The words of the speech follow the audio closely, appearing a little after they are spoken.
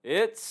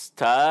It's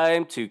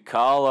time to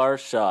call our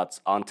shots.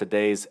 On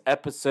today's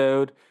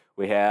episode,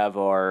 we have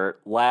our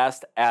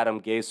last Adam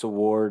Gase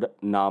Award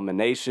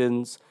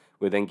nominations.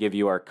 We then give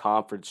you our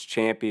conference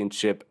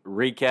championship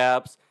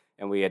recaps,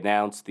 and we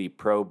announce the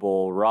Pro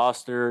Bowl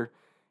roster.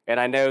 And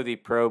I know the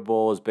Pro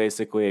Bowl is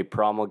basically a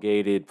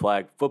promulgated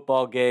flag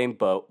football game,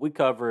 but we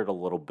cover it a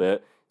little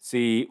bit.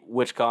 See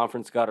which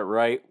conference got it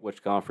right,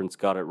 which conference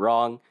got it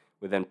wrong.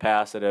 We then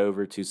pass it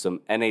over to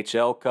some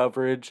NHL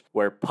coverage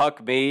where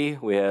Puck Me,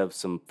 we have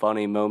some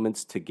funny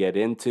moments to get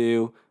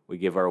into. We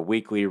give our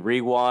weekly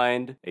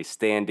rewind, a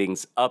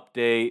standings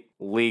update,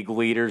 league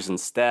leaders and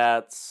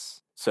stats.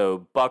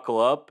 So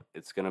buckle up.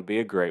 It's going to be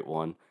a great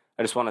one.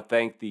 I just want to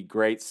thank the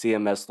great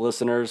CMS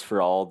listeners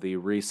for all the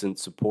recent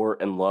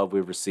support and love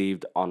we've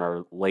received on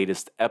our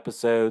latest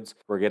episodes.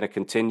 We're going to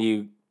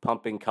continue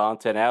pumping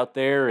content out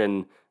there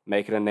and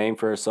making a name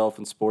for ourselves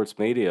in sports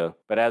media.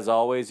 But as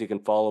always, you can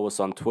follow us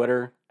on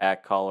Twitter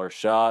at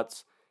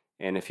CallerShots.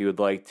 And if you would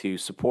like to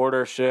support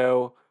our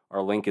show,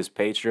 our link is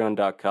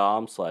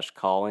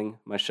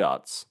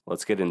patreon.com/callingmyshots.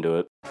 Let's get into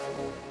it.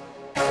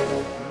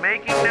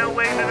 Making their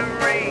way to the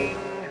ring,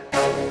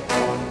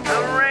 the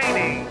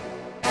reigning,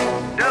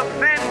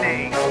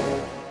 defending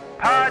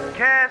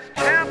podcast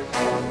champs,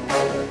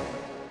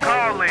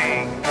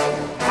 calling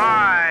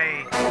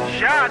my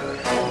shots.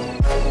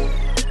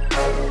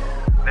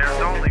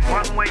 There's only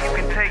one way you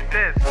can take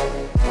this,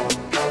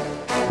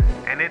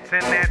 and it's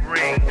in that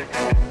ring.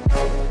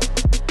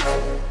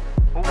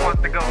 Who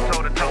wants to go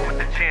toe-to-toe with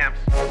the champs?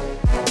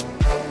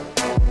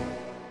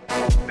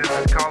 This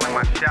is calling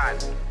my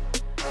shot.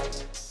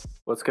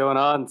 What's going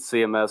on,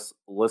 CMS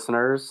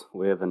listeners?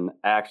 We have an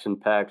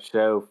action-packed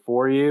show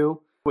for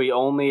you. We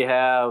only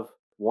have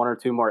one or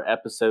two more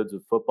episodes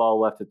of football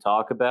left to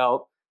talk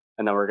about,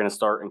 and then we're going to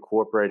start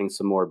incorporating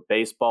some more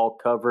baseball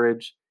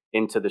coverage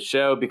into the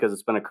show because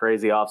it's been a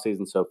crazy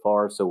offseason so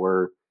far, so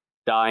we're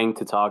dying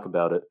to talk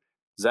about it.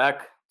 Zach,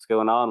 what's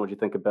going on? What do you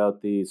think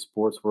about the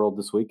sports world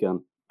this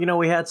weekend? You know,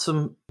 we had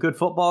some good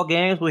football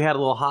games. We had a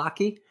little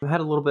hockey. We had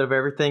a little bit of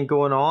everything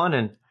going on,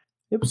 and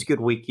it was a good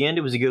weekend.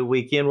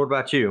 What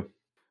about you?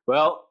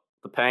 Well,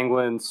 the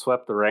Penguins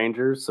swept the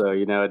Rangers, so,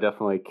 I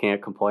definitely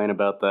can't complain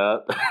about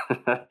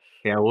that.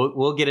 Yeah,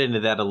 we'll get into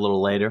that a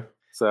little later.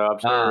 So I'm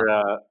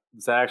sure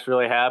Zach's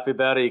really happy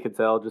about it. You can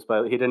tell just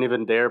by he didn't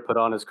even dare put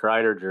on his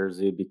Kreider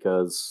jersey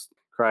because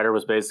Kreider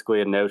was basically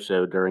a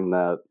no-show during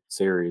that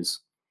series.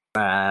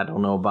 I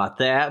don't know about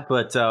that,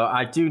 but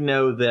I do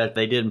know that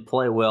they didn't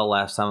play well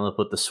last time they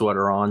put the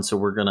sweater on, so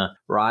we're going to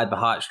ride the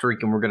hot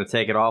streak and we're going to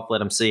take it off, let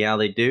them see how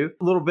they do.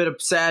 A little bit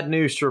of sad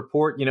news to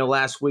report.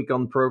 Last week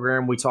on the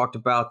program, we talked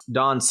about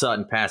Don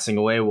Sutton passing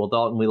away. Well,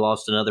 Dalton, we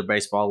lost another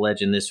baseball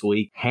legend this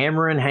week.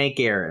 Hammerin' Hank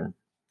Aaron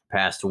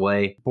passed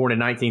away, born in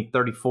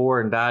 1934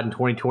 and died in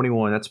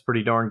 2021. That's a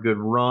pretty darn good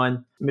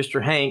run.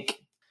 Mr. Hank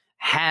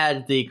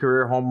had the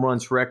career home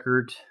runs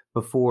record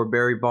before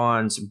Barry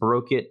Bonds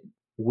broke it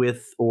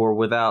with or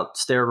without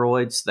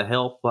steroids, the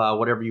help,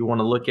 whatever you want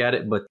to look at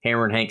it. But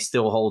Hammerin' Hank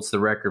still holds the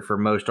record for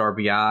most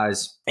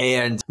RBIs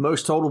and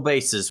most total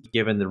bases,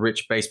 given the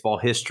rich baseball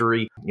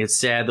history. It's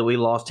sad that we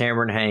lost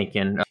Hammerin' Hank,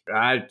 and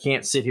I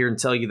can't sit here and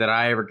tell you that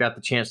I ever got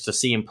the chance to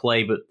see him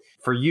play, but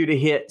for you to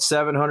hit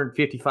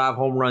 755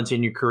 home runs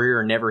in your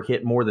career and never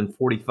hit more than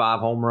 45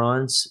 home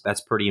runs,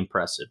 that's pretty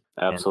impressive.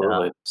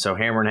 Absolutely. And, so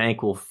Hammerin'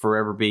 Hank will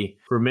forever be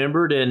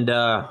remembered, and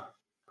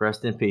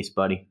rest in peace,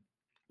 buddy.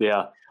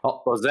 Yeah.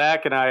 Well,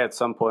 Zach and I at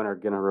some point are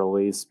going to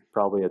release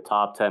probably a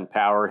top 10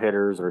 power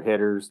hitters or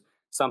hitters,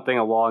 something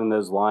along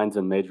those lines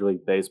in Major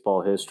League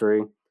Baseball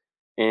history.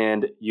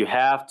 And you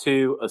have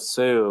to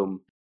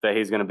assume that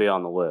he's going to be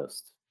on the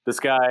list. This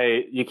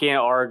guy, you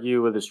can't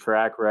argue with his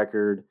track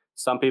record.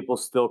 Some people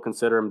still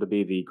consider him to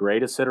be the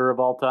greatest hitter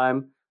of all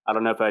time. I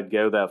don't know if I'd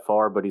go that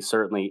far, but he's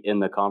certainly in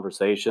the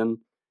conversation.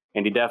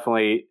 And he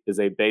definitely is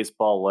a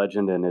baseball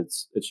legend, and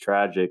it's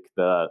tragic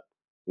that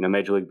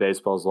Major League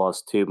Baseball's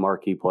lost two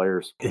marquee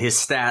players. His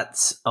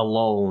stats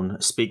alone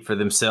speak for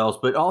themselves.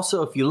 But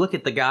also, if you look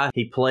at the guy,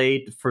 he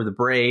played for the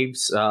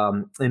Braves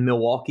in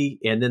Milwaukee,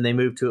 and then they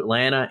moved to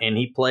Atlanta, and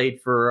he played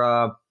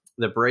for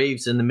the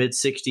Braves in the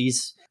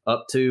mid-'60s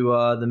up to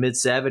the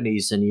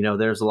mid-'70s.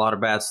 And, there's a lot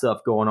of bad stuff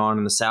going on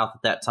in the South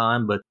at that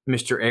time. But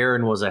Mr.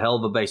 Aaron was a hell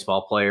of a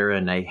baseball player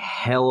and a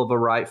hell of a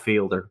right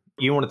fielder.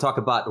 You want to talk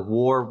about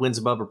WAR, wins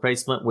above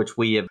replacement, which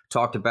we have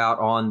talked about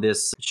on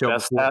this show.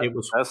 Best stat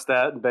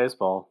in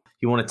baseball.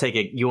 You want to take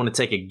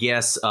a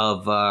guess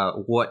of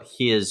what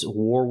his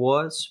WAR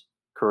was?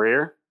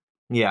 Career?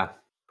 Yeah,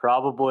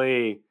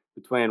 probably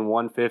between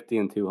 150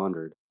 and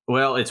 200.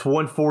 Well, it's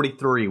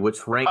 143,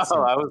 which ranks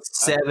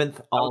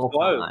seventh all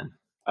time.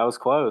 I was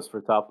close for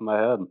top of my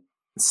head.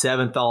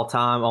 Seventh all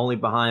time, only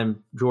behind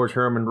George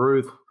Herman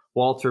Ruth,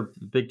 Walter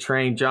Big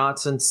Train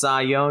Johnson,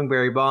 Cy Young,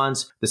 Barry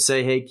Bonds, the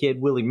Say Hey Kid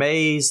Willie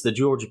Mays, the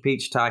Georgia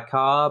Peach Ty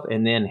Cobb,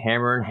 and then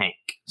Hammerin' Hank.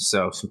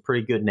 So some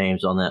pretty good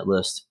names on that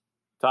list.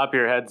 Top of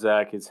your head,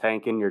 Zach, is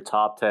Hank in your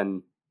top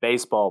 10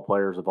 baseball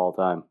players of all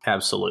time?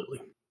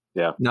 Absolutely.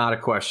 Yeah. Not a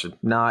question.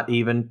 Not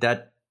even.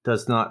 That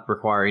does not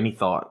require any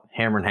thought.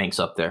 Hammerin' Hank's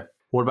up there.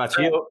 What about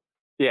you?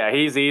 Yeah,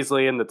 he's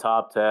easily in the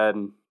top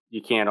 10.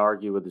 You can't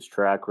argue with his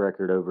track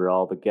record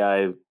overall. The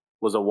guy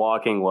was a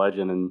walking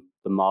legend and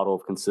the model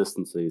of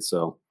consistency.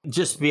 So,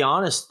 Just to be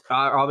honest,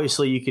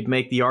 obviously you could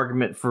make the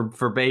argument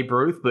for Babe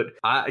Ruth, but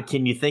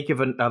can you think of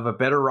a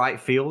better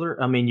right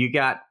fielder? I mean, you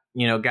got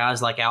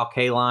guys like Al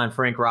Kaline,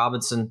 Frank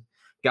Robinson,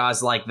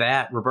 guys like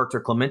that,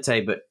 Roberto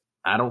Clemente, but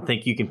I don't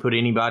think you can put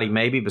anybody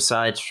maybe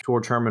besides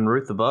George Herman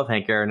Ruth above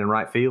Hank Aaron in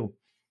right field.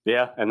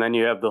 yeah. And then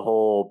you have the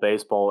whole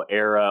baseball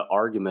era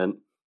argument.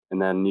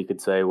 And then you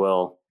could say,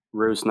 well,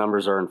 Ruth's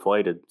numbers are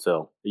inflated.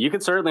 So you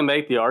could certainly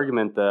make the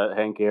argument that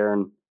Hank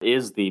Aaron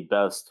is the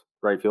best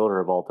right fielder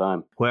of all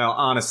time. Well,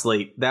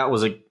 honestly, that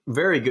was a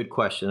very good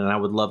question, and I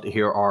would love to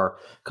hear our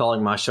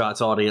Calling My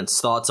Shots audience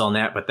thoughts on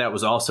that, but that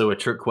was also a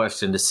trick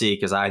question to see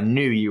because I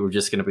knew you were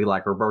just going to be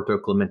like Roberto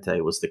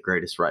Clemente was the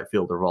greatest right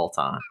fielder of all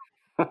time.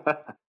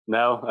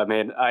 No, I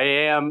mean, I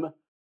am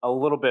a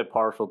little bit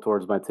partial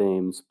towards my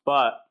teams,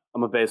 but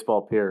I'm a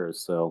baseball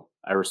purist, so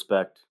I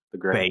respect the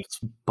great.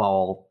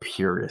 Baseball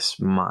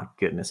purist, my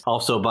goodness.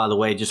 Also, by the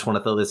way, just want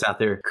to throw this out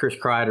there. Chris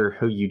Kreider,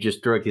 who you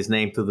just drug his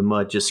name through the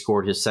mud, just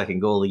scored his second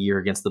goal of the year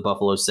against the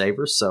Buffalo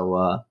Sabres.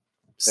 So,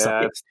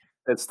 yeah,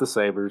 it's the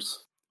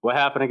Sabres. What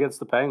happened against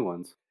the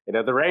Penguins?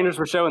 The Rangers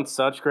were showing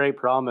such great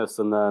promise,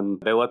 and then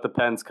they let the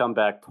Pens come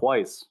back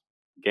twice,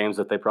 games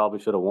that they probably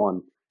should have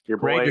won. Your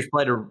boy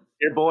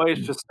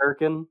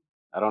Shesterkin,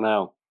 I don't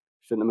know.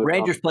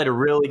 Rangers played a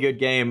really good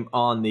game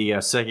on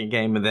the second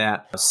game of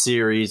that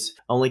series.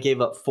 Only gave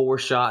up 4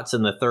 shots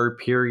in the third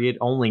period.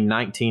 Only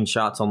 19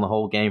 shots on the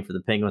whole game for the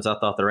Penguins. I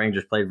thought the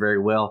Rangers played very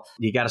well.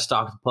 You got to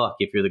stop the puck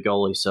if you're the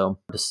goalie, so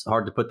it's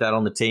hard to put that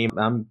on the team.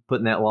 I'm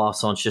putting that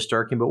loss on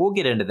Shesterkin, but we'll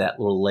get into that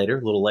a little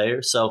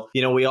later. So,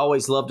 we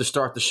always love to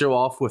start the show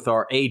off with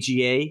our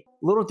AGA. A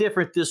little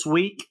different this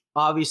week.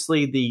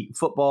 Obviously, the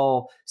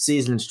football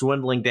season is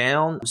dwindling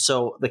down,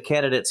 so the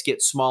candidates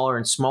get smaller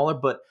and smaller,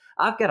 but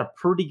I've got a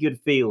pretty good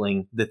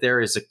feeling that there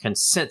is a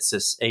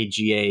consensus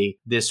AGA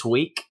this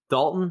week.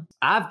 Dalton,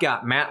 I've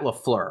got Matt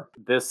LaFleur.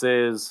 This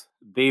is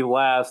the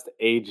last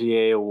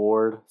AGA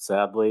award,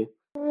 sadly.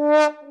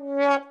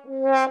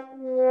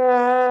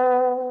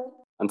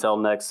 Until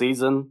next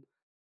season,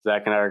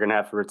 Zach and I are going to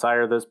have to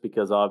retire this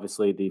because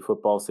obviously the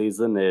football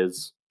season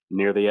is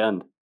near the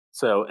end.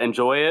 So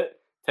enjoy it,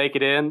 take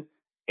it in,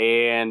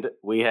 and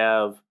we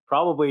have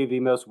probably the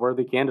most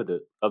worthy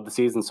candidate of the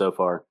season so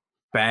far.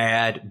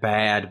 Bad.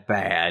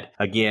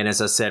 Again,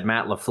 as I said,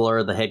 Matt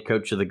LaFleur, the head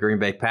coach of the Green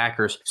Bay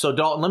Packers. So,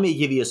 Dalton, let me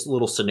give you a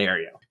little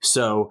scenario.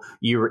 So,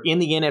 you're in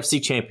the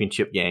NFC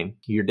Championship game.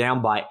 You're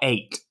down by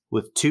 8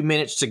 with 2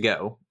 minutes to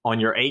go on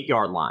your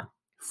 8-yard line,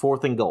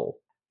 4th and goal.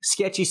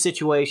 Sketchy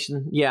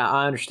situation. Yeah,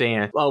 I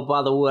understand. Oh,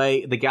 by the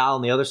way, the guy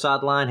on the other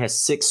sideline has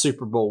 6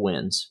 Super Bowl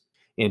wins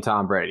in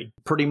Tom Brady.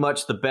 Pretty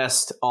much the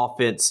best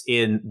offense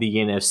in the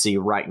NFC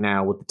right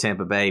now with the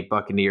Tampa Bay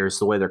Buccaneers,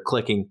 the way they're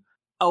clicking.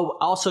 Oh,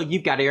 also,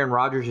 you've got Aaron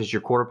Rodgers as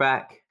your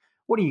quarterback.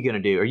 What are you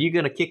going to do? Are you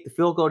going to kick the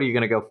field goal or are you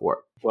going to go for it?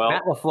 Well,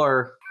 Matt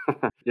LaFleur.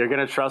 You're going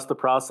to trust the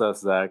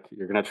process, Zach.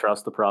 You're going to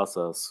trust the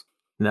process.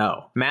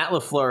 No. Matt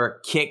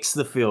LaFleur kicks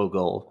the field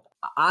goal.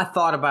 I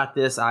thought about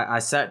this. I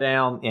sat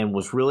down and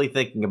was really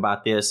thinking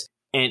about this.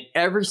 And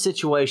every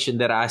situation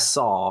that I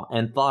saw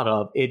and thought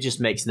of, it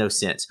just makes no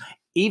sense.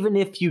 Even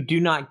if you do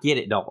not get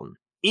it, Dalton,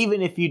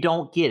 even if you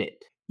don't get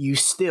it, you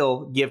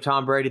still give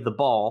Tom Brady the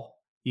ball.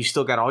 You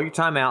still got all your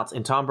timeouts,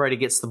 and Tom Brady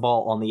gets the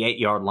ball on the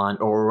 8-yard line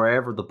or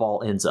wherever the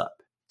ball ends up.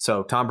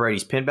 So Tom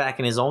Brady's pinned back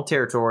in his own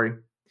territory.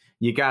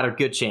 You got a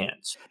good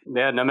chance.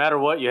 Yeah, no matter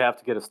what, you have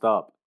to get a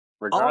stop.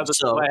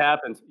 Regardless of what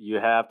happens, you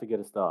have to get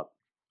a stop.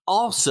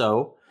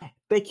 Also,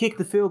 they kick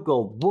the field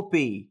goal.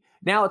 Whoopee.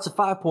 Now it's a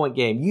 5-point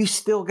game. You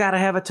still got to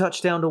have a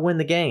touchdown to win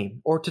the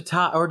game or to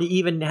tie or to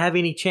even have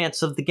any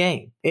chance of the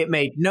game. It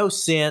made no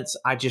sense.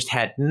 I just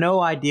had no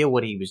idea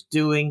what he was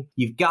doing.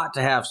 You've got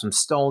to have some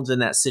stones in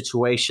that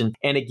situation.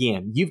 And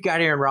again, you've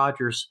got Aaron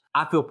Rodgers.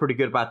 I feel pretty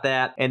good about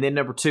that. And then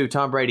number 2,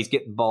 Tom Brady's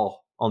getting the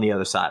ball on the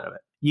other side of it.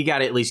 You got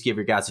to at least give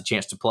your guys a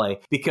chance to play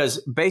because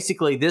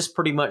basically this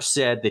pretty much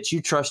said that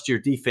you trust your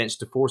defense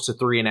to force a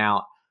 3 and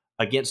out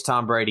against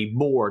Tom Brady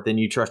more than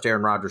you trust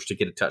Aaron Rodgers to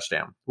get a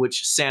touchdown,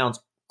 which sounds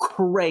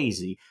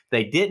crazy.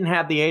 They didn't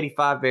have the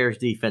 85 Bears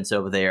defense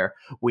over there.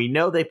 We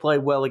know they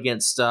played well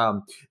against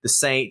the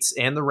Saints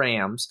and the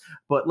Rams,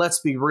 but let's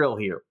be real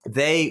here.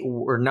 They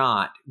were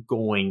not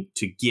going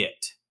to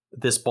get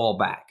this ball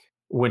back.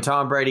 When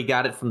Tom Brady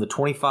got it from the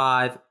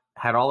 25,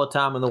 had all the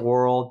time in the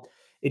world,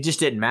 it just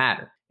didn't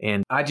matter.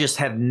 And I just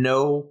have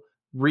no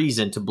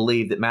reason to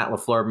believe that Matt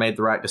LaFleur made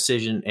the right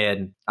decision.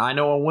 And I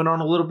know I went on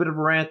a little bit of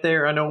a rant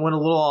there. I know I went a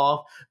little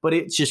off, but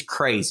it's just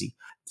crazy.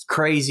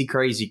 Crazy.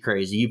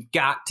 You've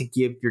got to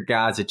give your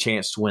guys a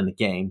chance to win the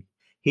game.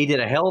 He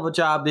did a hell of a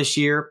job this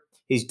year.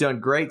 He's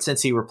done great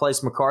since he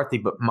replaced McCarthy,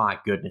 but my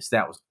goodness,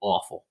 that was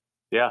awful.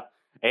 Yeah.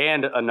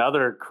 And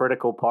another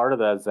critical part of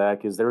that,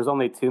 Zach, is there was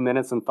only 2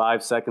 minutes and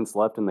 5 seconds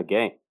left in the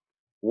game.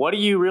 What do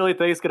you really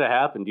think is going to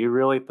happen? Do you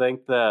really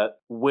think that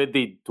with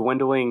the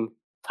dwindling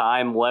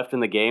time left in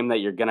the game that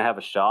you're going to have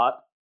a shot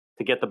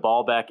to get the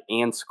ball back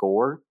and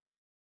score?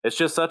 It's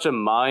just such a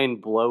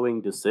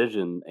mind-blowing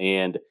decision.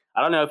 And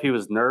I don't know if he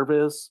was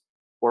nervous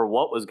or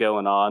what was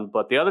going on.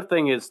 But the other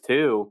thing is,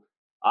 too,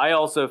 I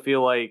also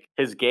feel like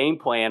his game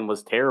plan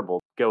was terrible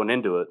going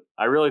into it.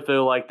 I really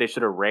feel like they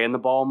should have ran the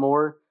ball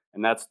more,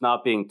 and that's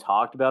not being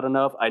talked about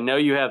enough. I know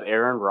you have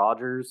Aaron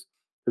Rodgers,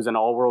 who's an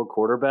all-world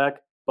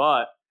quarterback,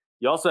 but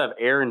you also have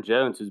Aaron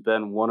Jones, who's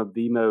been one of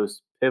the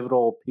most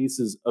pivotal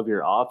pieces of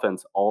your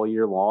offense all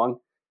year long,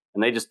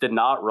 and they just did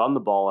not run the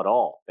ball at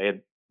all. They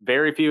had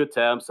very few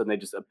attempts, and they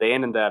just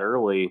abandoned that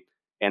early.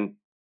 And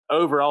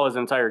overall, his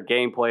entire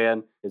game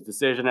plan, his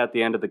decision at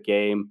the end of the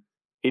game,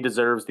 he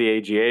deserves the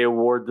AGA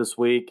award this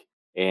week,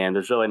 and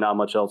there's really not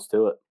much else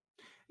to it.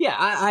 Yeah,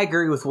 I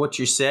agree with what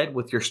you said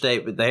with your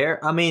statement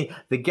there. I mean,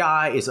 the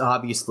guy is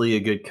obviously a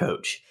good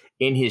coach.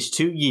 In his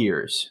 2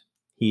 years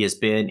he has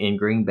been in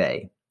Green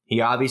Bay,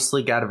 he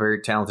obviously got a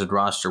very talented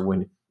roster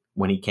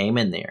when he came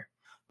in there.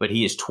 But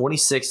he is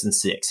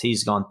 26-6.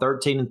 He's gone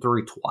 13-3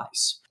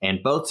 twice,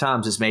 and both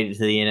times has made it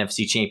to the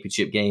NFC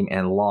Championship game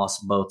and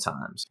lost both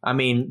times. I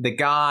mean, the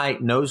guy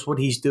knows what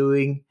he's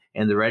doing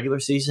in the regular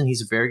season.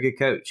 He's a very good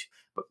coach.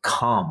 But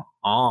come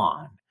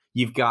on,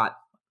 you've got,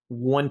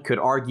 one could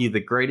argue,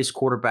 the greatest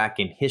quarterback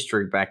in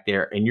history back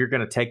there, and you're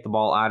going to take the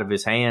ball out of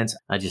his hands.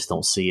 I just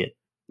don't see it.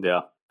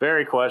 Yeah,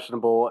 very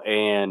questionable,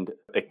 and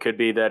it could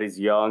be that he's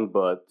young,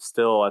 but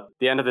still, at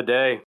the end of the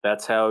day,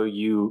 that's how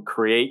you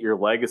create your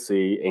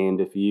legacy. And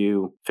if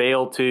you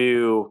fail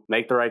to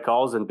make the right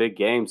calls in big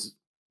games,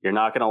 you're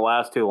not going to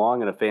last too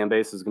long, and a fan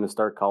base is going to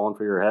start calling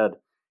for your head.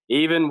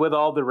 Even with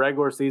all the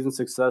regular season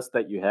success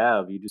that you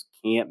have, you just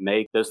can't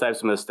make those types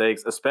of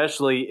mistakes,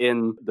 especially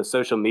in the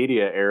social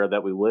media era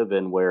that we live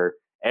in, where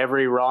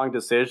every wrong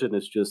decision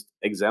is just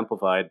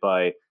exemplified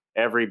by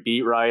every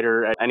beat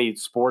writer, any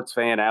sports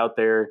fan out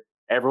there.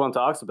 Everyone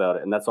talks about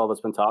it, and that's all that's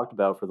been talked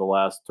about for the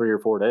last 3 or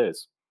 4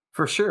 days.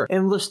 For sure.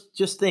 And let's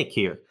just think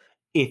here.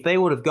 If they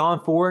would have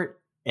gone for it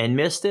and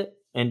missed it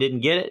and didn't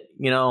get it,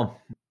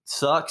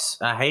 sucks.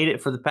 I hate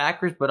it for the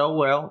Packers, but oh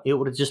well. It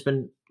would have just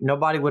been,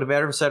 nobody would have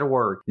ever said a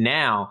word.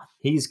 Now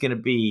he's going to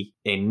be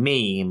a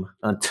meme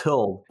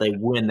until they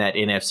win that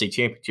NFC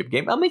Championship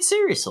game. I mean,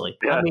 seriously.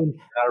 Yeah,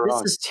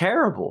 this is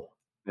terrible.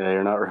 Yeah,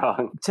 you're not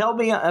wrong. Tell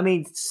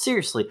me,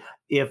 seriously,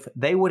 if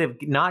they would have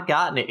not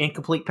gotten an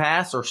incomplete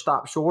pass or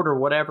stopped short or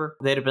whatever,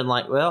 they'd have been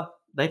like, well,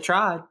 they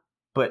tried.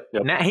 But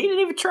now he didn't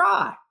even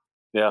try.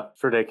 Yeah,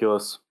 it's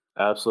ridiculous.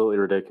 Absolutely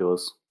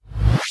ridiculous.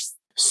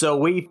 So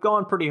we've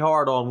gone pretty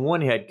hard on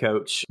one head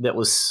coach that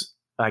was,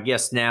 I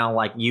guess, now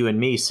like you and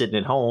me sitting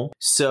at home.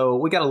 So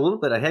we got a little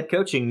bit of head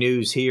coaching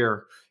news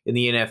here in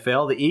the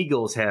NFL. The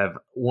Eagles have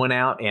went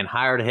out and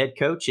hired a head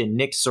coach in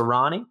Nick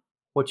Sirianni.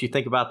 What you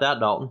think about that,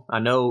 Dalton? I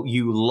know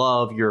you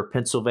love your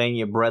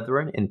Pennsylvania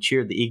brethren and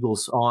cheered the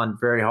Eagles on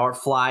very hard.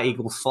 Fly,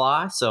 Eagles,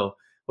 fly. So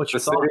what's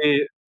your thought?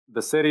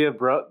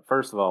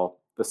 First of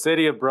all, the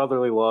city of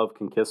brotherly love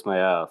can kiss my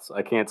ass.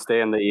 I can't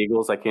stand the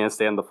Eagles. I can't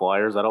stand the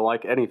Flyers. I don't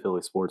like any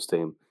Philly sports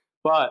team.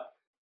 But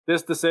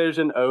this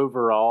decision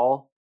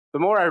overall, the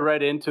more I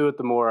read into it,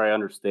 the more I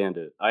understand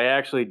it. I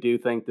actually do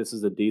think this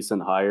is a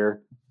decent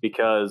hire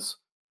because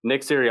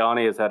Nick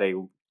Sirianni has had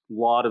a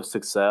lot of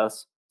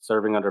success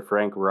serving under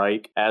Frank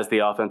Reich as the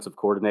offensive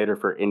coordinator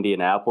for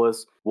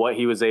Indianapolis. What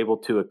he was able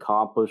to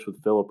accomplish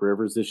with Phillip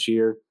Rivers this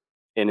year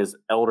in his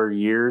elder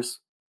years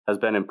has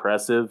been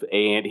impressive,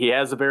 and he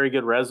has a very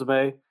good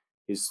resume.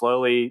 He's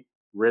slowly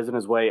risen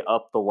his way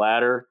up the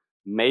ladder.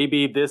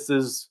 Maybe this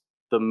is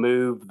the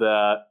move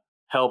that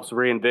helps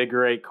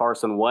reinvigorate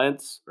Carson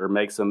Wentz or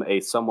makes him a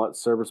somewhat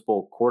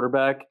serviceable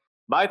quarterback.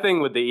 My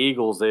thing with the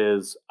Eagles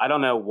is I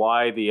don't know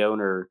why the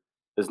owner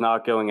is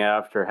not going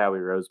after Howie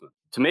Roseman.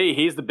 To me,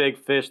 he's the big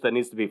fish that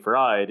needs to be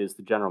fried is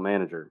the general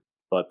manager.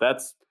 But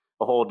that's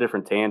a whole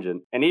different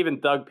tangent. And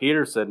even Doug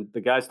Peterson,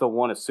 the guy still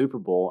won a Super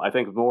Bowl. I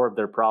think more of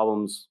their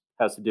problems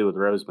has to do with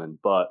Roseman.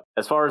 But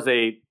as far as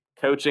a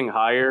coaching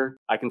hire,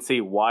 I can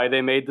see why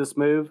they made this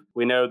move.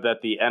 We know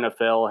that the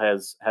NFL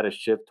has had a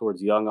shift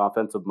towards young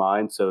offensive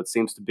minds, so it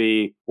seems to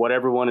be what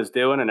everyone is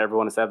doing and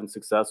everyone is having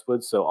success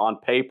with. So on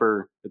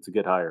paper, it's a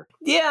good hire.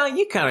 Yeah,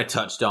 you kind of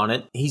touched on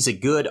it. He's a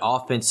good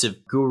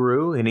offensive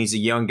guru, and he's a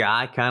young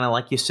guy, kind of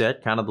like you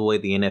said, kind of the way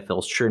the NFL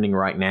is trending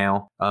right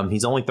now.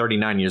 He's only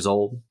 39 years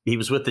old. He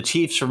was with the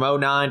Chiefs from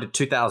 2009 to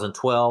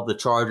 2012, the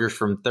Chargers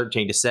from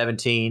 13 to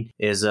 17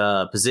 as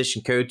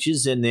position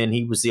coaches, and then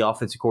he was the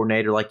offensive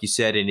coordinator, like you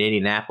said, in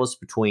Indianapolis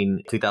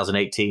between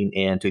 2018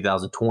 and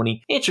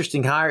 2020.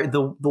 Interesting hire.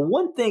 The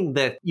one thing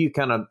that you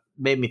kind of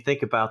made me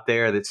think about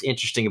there that's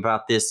interesting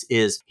about this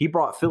is he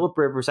brought Phillip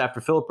Rivers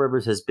after Phillip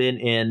Rivers has been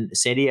in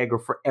San Diego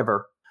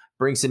forever.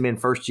 Brings him in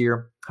first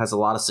year, has a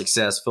lot of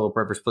success. Phillip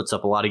Rivers puts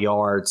up a lot of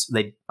yards.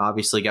 They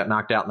obviously got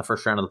knocked out in the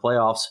first round of the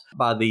playoffs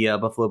by the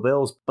Buffalo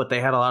Bills, but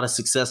they had a lot of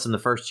success in the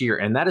first year,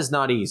 and that is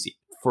not easy.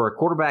 For a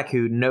quarterback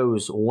who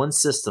knows one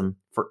system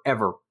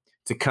forever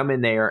to come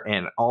in there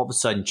and all of a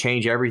sudden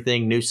change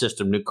everything, new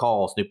system, new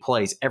calls, new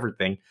plays,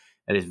 everything,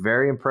 that is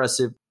very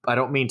impressive. I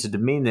don't mean to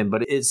demean them,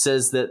 but it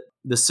says that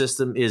the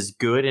system is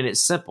good and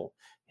it's simple.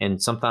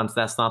 And sometimes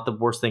that's not the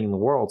worst thing in the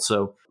world.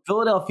 So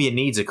Philadelphia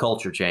needs a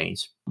culture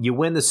change. You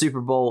win the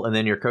Super Bowl and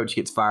then your coach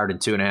gets fired in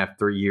 2.5,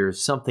 3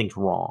 years. Something's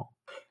wrong.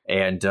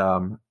 And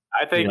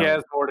I think it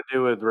has more to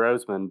do with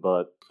Roseman,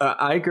 but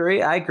I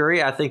agree.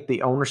 I think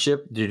the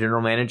ownership, the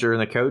general manager,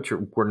 and the coach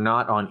were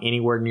not on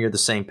anywhere near the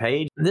same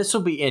page. This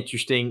will be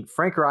interesting.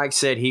 Frank Reich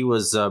said he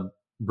was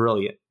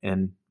brilliant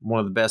and one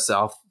of the best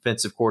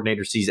offensive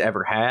coordinators he's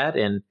ever had.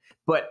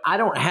 But I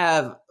don't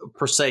have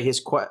per se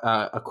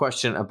a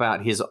question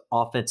about his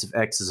offensive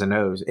X's and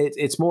O's.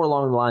 It's more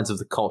along the lines of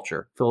the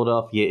culture.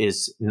 Philadelphia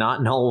is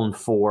not known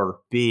for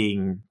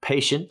being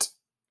patient.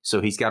 So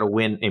he's got to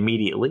win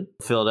immediately.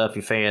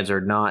 Philadelphia fans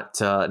are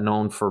not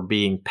known for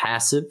being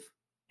passive,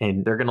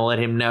 and they're going to let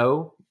him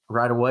know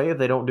right away if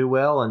they don't do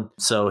well. And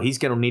so he's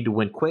going to need to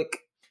win quick.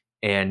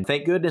 And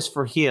thank goodness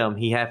for him,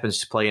 he happens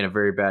to play in a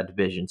very bad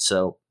division.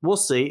 So we'll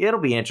see. It'll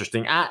be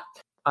interesting. I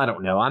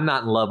don't know. I'm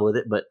not in love with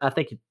it, but I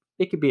think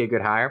it could be a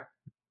good hire.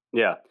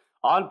 Yeah.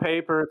 On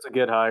paper, it's a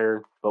good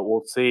hire, but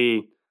we'll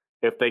see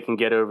if they can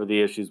get over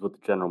the issues with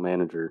the general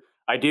manager.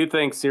 I do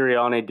think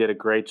Sirianni did a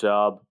great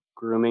job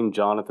grooming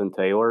Jonathan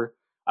Taylor.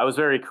 I was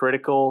very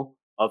critical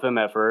of him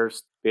at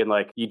first, being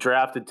like, you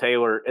drafted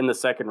Taylor in the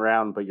second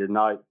round, but you're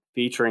not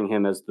featuring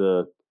him as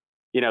the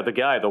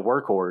guy, the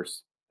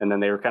workhorse. And then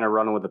they were kind of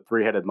running with a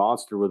three-headed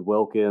monster with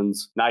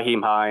Wilkins,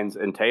 Nyheim Hines,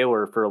 and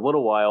Taylor for a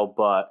little while.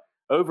 But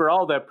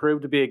overall, that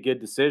proved to be a good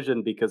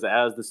decision because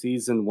as the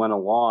season went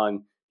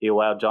along, he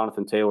allowed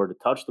Jonathan Taylor to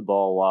touch the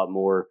ball a lot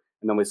more.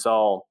 And then we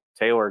saw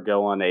Taylor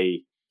go on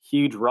a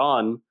huge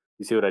run.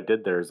 You see what I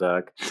did there,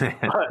 Zach?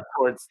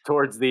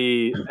 towards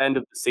the end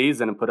of the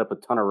season and put up a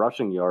ton of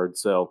rushing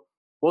yards. So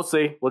we'll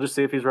see. We'll just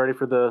see if he's ready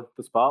for the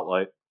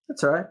spotlight.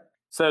 That's all right.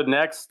 So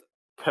next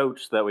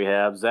coach that we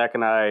have, Zach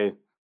and I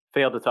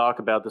failed to talk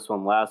about this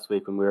one last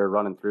week when we were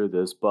running through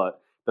this,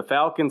 but the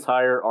Falcons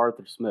hire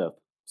Arthur Smith.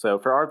 So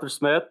for Arthur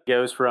Smith,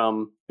 goes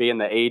from being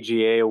the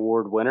AGA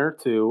award winner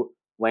to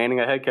landing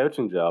a head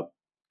coaching job.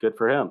 Good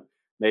for him.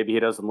 Maybe he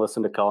doesn't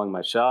listen to calling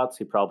my shots.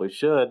 He probably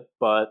should,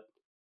 but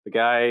the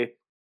guy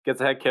gets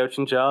a head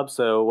coaching job.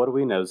 So what do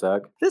we know,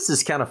 Zach? This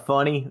is kind of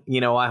funny.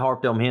 I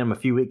harped on him a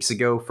few weeks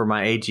ago for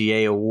my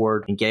AGA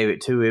award and gave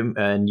it to him.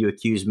 And you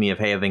accused me of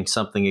having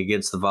something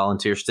against the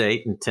Volunteer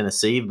State in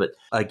Tennessee. But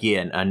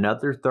again,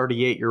 another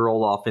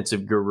 38-year-old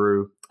offensive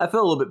guru. I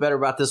feel a little bit better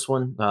about this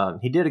one.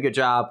 He did a good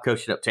job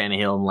coaching up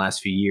Tannehill in the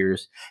last few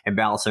years and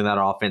balancing that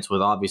offense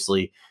with,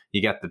 obviously,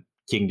 you got the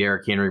King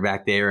Derrick Henry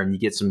back there and you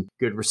get some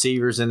good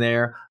receivers in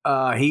there.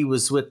 He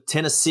was with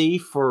Tennessee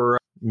for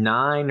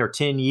 9 or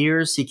 10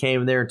 years. He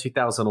came there in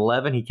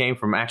 2011. He came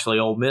from actually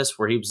Ole Miss,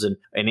 where he was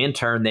an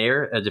intern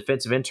there, a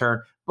defensive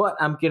intern. But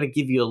I'm going to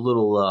give you a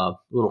little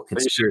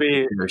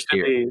conspiracy theorist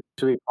here.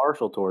 Should be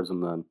partial towards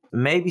him then.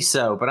 Maybe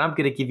so, but I'm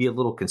going to give you a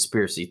little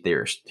conspiracy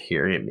theorist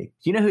here in me.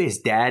 Do you know who his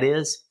dad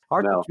is?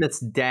 Arthur Smith's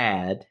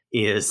dad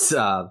is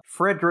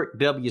Frederick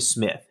W.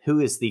 Smith, who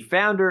is the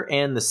founder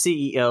and the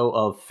CEO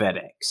of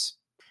FedEx.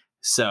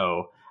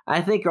 So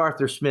I think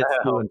Arthur Smith's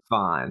doing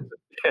fine.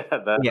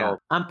 Yeah,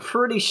 I'm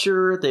pretty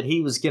sure that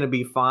he was going to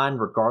be fine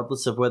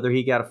regardless of whether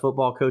he got a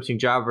football coaching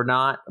job or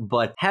not.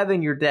 But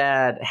having your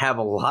dad have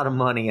a lot of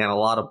money and a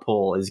lot of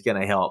pull is going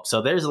to help.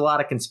 So there's a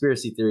lot of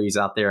conspiracy theories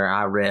out there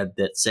I read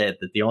that said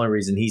that the only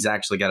reason he's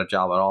actually got a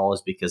job at all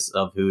is because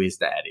of who his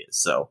dad is.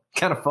 So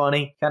kind of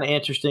funny, kind of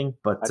interesting.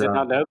 But I did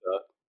not know that.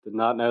 Did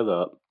not know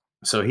that.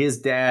 So his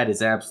dad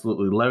is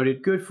absolutely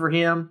loaded. Good for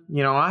him.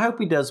 I hope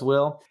he does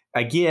well.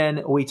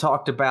 Again, we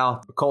talked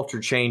about a culture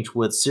change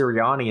with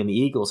Sirianni and the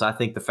Eagles. I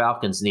think the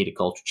Falcons need a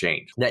culture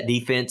change. That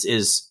defense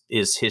is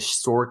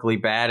historically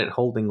bad at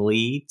holding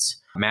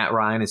leads. Matt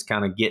Ryan is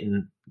kind of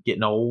getting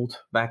old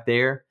back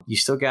there. You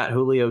still got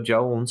Julio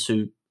Jones,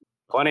 who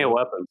plenty of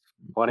weapons.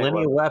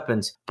 Plenty of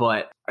weapons.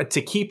 But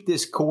to keep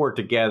this core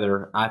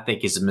together, I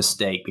think is a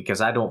mistake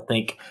because I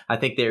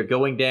think they're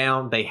going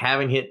down. They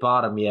haven't hit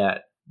bottom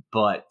yet,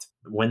 but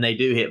when they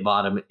do hit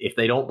bottom, if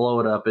they don't blow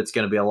it up, it's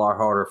going to be a lot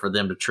harder for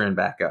them to trend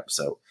back up.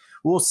 So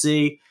we'll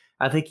see.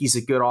 I think he's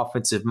a good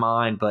offensive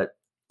mind, but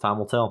time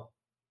will tell.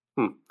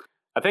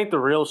 I think the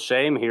real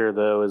shame here,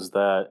 though, is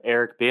that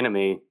Eric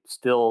Bieniemy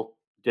still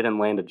didn't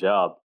land a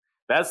job.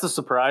 That's the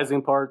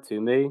surprising part to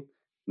me.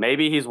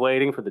 Maybe he's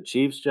waiting for the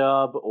Chiefs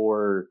job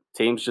or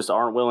teams just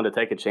aren't willing to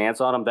take a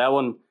chance on him. That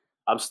one,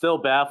 I'm still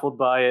baffled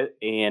by it,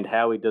 and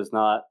how he does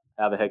not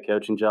have a head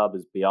coaching job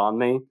is beyond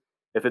me.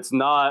 If it's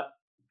not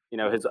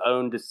his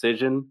own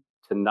decision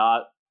to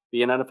not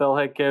be an NFL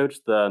head coach,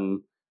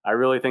 then I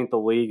really think the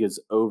league is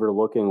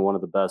overlooking one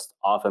of the best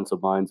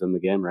offensive minds in the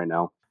game right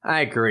now.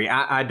 I agree.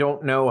 I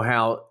don't know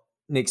how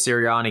Nick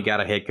Sirianni got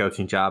a head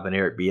coaching job and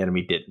Eric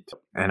Bieniemy didn't.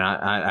 And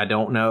I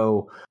don't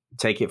know.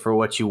 Take it for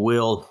what you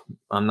will.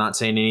 I'm not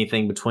saying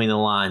anything between the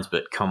lines,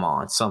 but come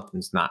on,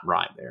 something's not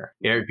right there.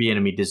 Eric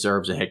Bieniemy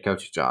deserves a head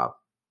coaching job.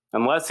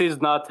 Unless he's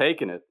not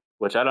taking it,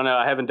 which I don't know.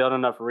 I haven't done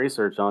enough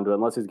research onto it.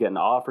 Unless he's getting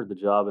offered the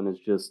job and is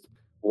just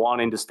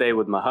wanting to stay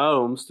with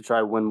Mahomes to try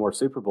to win more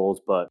Super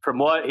Bowls. But from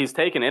what he's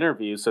taken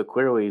interviews, so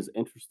clearly he's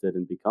interested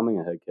in becoming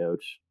a head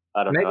coach.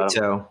 I don't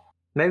know.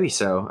 Maybe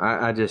so.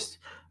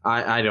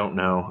 I don't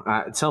know.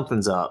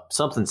 Something's up.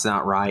 Something's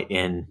not right,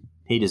 and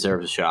he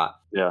deserves a shot.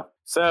 Yeah.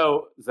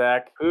 So,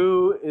 Zach,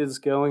 who is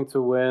going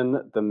to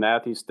win the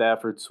Matthew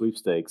Stafford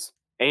sweepstakes?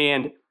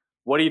 And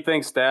what do you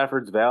think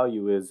Stafford's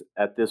value is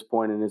at this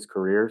point in his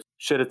career?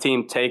 Should a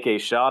team take a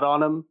shot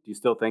on him? Do you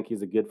still think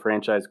he's a good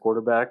franchise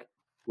quarterback?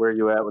 Where are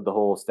you at with the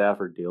whole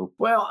Stafford deal?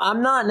 Well,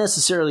 I'm not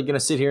necessarily going to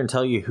sit here and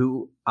tell you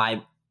who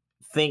I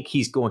think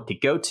he's going to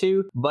go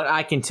to, but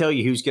I can tell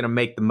you who's going to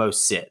make the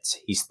most sense.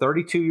 He's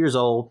 32 years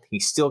old.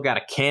 He's still got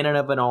a cannon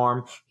of an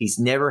arm. He's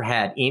never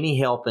had any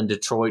help in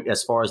Detroit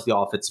as far as the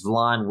offensive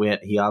line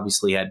went. He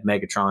obviously had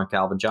Megatron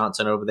Calvin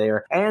Johnson over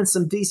there and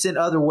some decent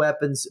other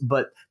weapons,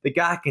 but the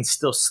guy can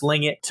still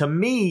sling it. To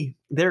me,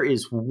 there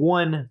is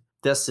one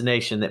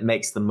destination that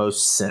makes the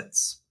most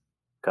sense.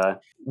 Okay.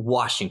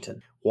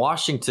 Washington.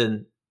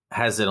 Washington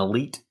has an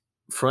elite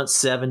front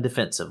seven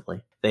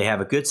defensively. They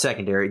have a good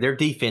secondary. Their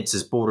defense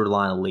is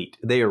borderline elite.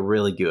 They are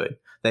really good.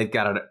 They've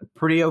got a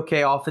pretty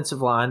okay offensive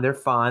line. They're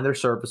fine. They're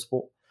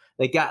serviceable.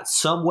 They got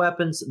some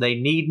weapons. They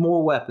need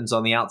more weapons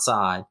on the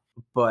outside.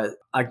 But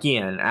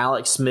again,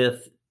 Alex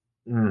Smith,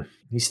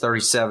 he's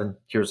 37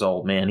 years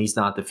old, man. He's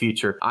not the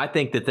future. I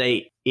think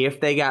that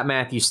if they got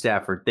Matthew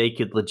Stafford, they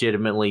could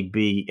legitimately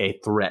be a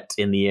threat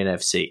in the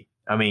NFC.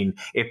 I mean,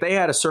 if they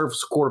had a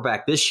service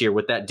quarterback this year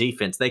with that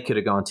defense, they could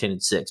have gone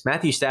 10-6.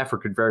 Matthew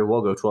Stafford could very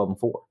well go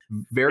 12-4.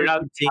 You're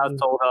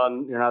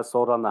not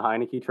sold on the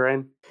Heineke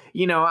train?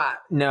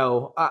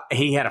 No.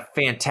 He had a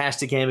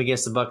fantastic game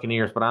against the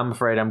Buccaneers, but I'm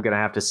afraid I'm going to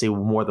have to see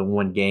more than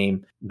one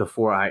game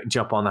before I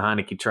jump on the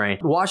Heineke train.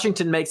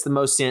 Washington makes the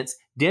most sense.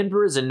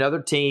 Denver is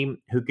another team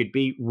who could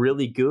be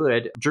really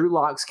good. Drew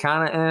Lock's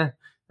kind of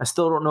I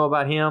still don't know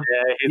about him.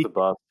 Yeah, he's a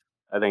bust.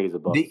 I think he's a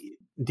bust.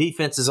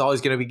 Defense is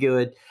always going to be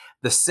good.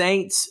 The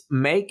Saints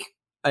make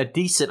a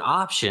decent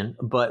option,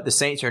 but the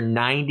Saints are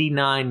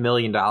 $99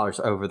 million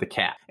over the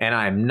cap. And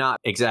I'm not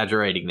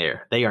exaggerating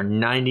there. They are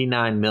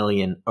 $99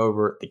 million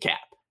over the cap.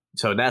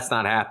 So that's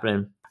not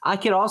happening. I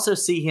could also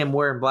see him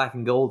wearing black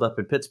and gold up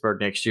in Pittsburgh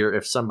next year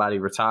if somebody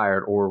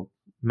retired or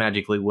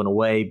magically went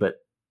away. But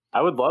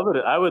I would love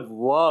it. I would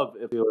love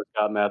if he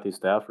got Matthew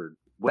Stafford.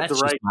 With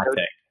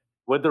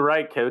the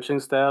right coaching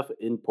staff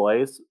in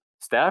place,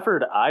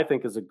 Stafford, I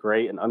think, is a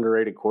great and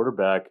underrated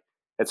quarterback.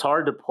 It's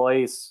hard to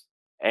place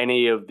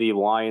any of the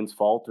Lions'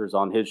 falters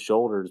on his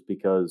shoulders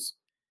because,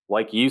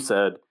 like you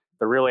said,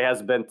 there really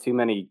hasn't been too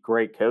many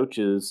great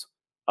coaches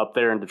up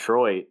there in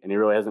Detroit, and he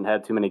really hasn't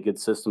had too many good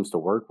systems to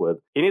work with.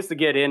 He needs to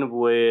get in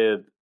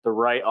with the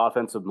right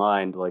offensive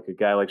mind, like a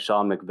guy like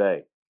Sean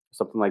McVay,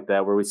 something like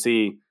that, where we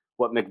see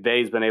what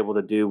McVay's been able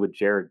to do with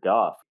Jared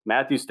Goff.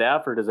 Matthew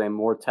Stafford is a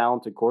more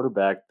talented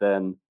quarterback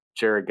than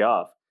Jared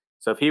Goff.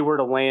 So if he were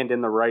to land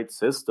in the right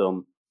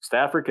system,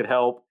 Stafford could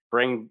help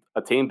bring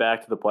a team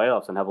back to the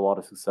playoffs and have a lot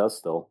of success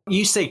still.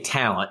 You say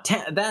talent.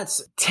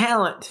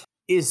 Talent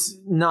is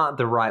not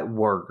the right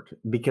word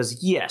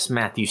because, yes,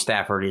 Matthew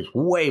Stafford is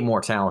way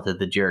more talented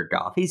than Jared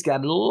Goff. He's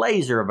got a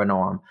laser of an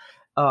arm.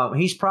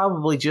 He's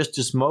probably just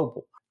as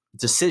mobile.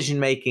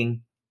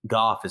 Decision-making,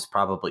 Goff is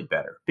probably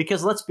better.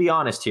 Because let's be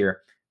honest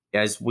here,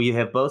 as we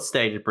have both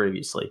stated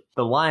previously,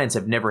 the Lions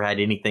have never had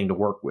anything to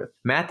work with.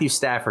 Matthew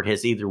Stafford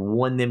has either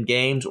won them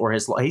games or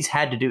he's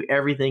had to do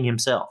everything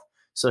himself.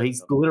 So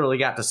he's literally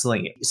got to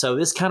sling it. So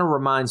this kind of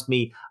reminds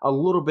me a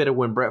little bit of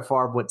when Brett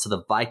Favre went to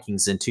the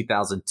Vikings in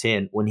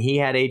 2010. When he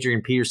had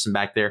Adrian Peterson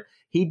back there,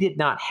 he did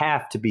not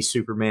have to be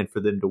Superman for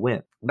them to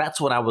win. That's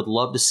what I would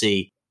love to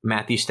see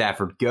Matthew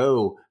Stafford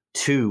go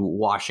to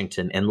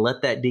Washington and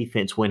let that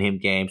defense win him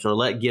games, or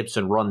let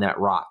Gibson run that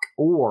rock,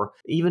 or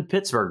even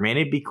Pittsburgh, man.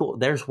 It'd be cool.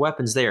 There's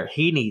weapons there.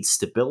 He needs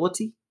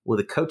stability with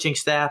a coaching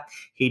staff.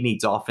 He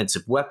needs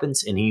offensive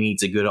weapons, and he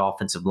needs a good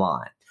offensive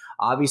line.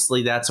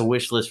 Obviously, that's a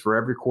wish list for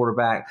every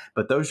quarterback,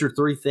 but those are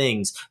three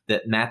things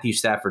that Matthew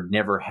Stafford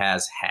never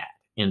has had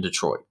in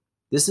Detroit.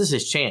 This is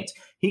his chance.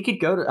 He could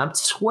go to, I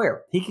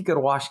swear, he could go to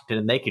Washington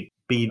and they could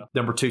be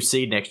number 2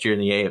 seed next year in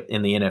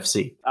the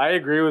NFC. I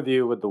agree with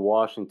you with the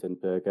Washington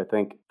pick. I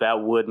think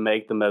that would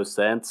make the most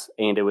sense,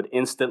 and it would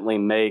instantly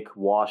make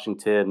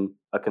Washington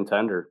a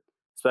contender,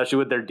 especially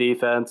with their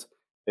defense.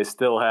 They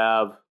still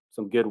have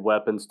some good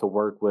weapons to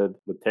work with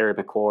Terry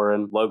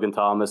McLaurin, Logan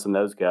Thomas, and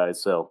those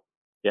guys. So,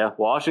 yeah,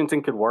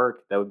 Washington could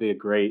work. That would be a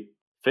great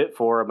fit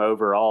for him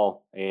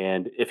overall.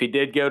 And if he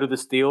did go to the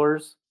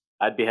Steelers,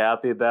 I'd be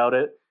happy about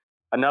it.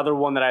 Another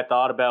one that I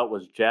thought about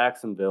was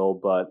Jacksonville,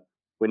 but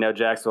we know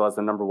Jacksonville has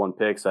the number 1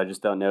 pick, so I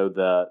just don't know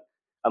that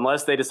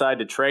unless they decide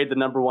to trade the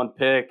number 1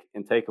 pick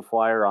and take a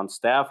flyer on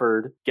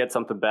Stafford, get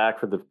something back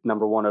for the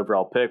number 1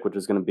 overall pick, which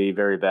is going to be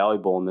very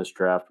valuable in this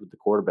draft with the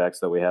quarterbacks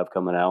that we have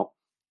coming out.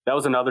 That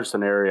was another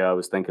scenario I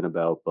was thinking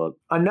about. But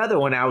another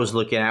one I was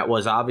looking at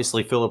was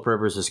obviously Phillip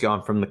Rivers has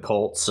gone from the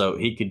Colts, so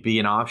he could be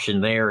an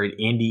option there at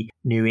Indy.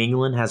 New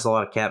England has a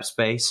lot of cap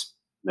space.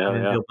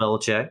 Bill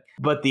Belichick.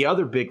 But the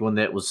other big one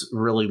that was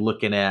really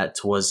looking at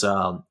was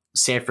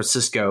San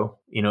Francisco.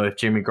 You know, if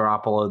Jimmy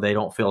Garoppolo, they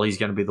don't feel he's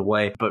going to be the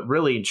way. But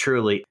really and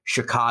truly,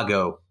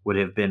 Chicago would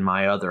have been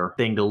my other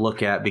thing to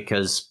look at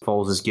because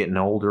Foles is getting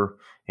older.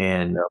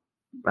 And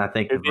I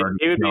think the verdict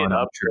he would be on an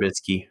upgrade.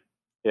 Trubisky.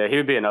 Yeah, he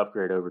would be an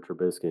upgrade over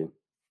Trubisky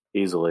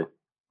easily.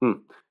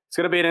 It's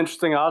going to be an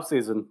interesting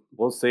offseason.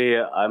 We'll see.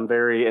 I'm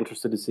very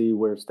interested to see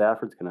where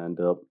Stafford's going to end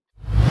up.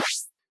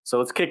 So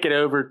let's kick it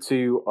over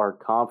to our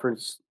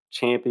conference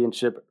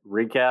championship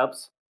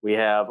recaps. We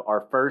have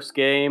our first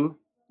game.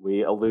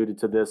 We alluded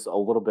to this a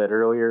little bit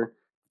earlier.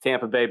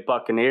 Tampa Bay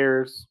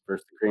Buccaneers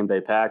versus the Green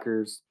Bay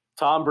Packers.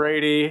 Tom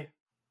Brady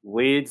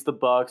leads the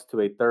Bucs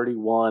to a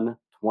 31-26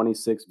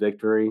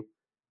 victory.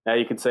 Now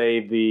you could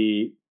say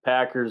the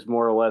Packers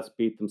more or less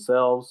beat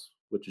themselves,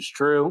 which is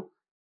true.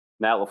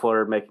 Matt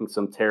LaFleur making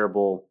some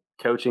terrible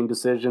coaching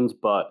decisions,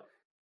 but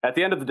at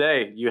the end of the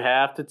day, you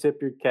have to tip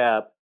your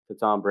cap to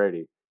Tom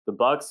Brady. The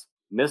Bucs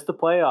missed the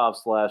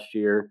playoffs last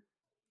year,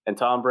 and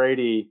Tom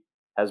Brady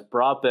has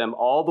brought them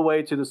all the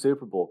way to the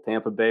Super Bowl.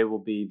 Tampa Bay will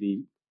be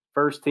the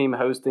first team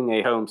hosting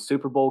a home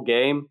Super Bowl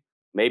game.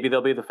 Maybe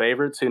they'll be the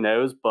favorites, who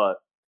knows? But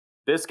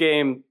this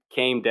game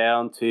came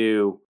down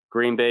to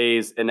Green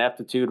Bay's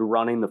ineptitude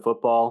running the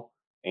football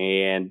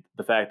and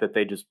the fact that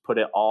they just put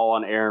it all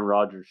on Aaron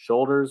Rodgers'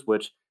 shoulders,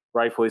 which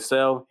rightfully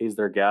so, he's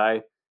their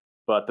guy.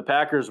 But the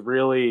Packers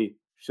really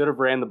should have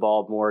ran the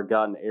ball more,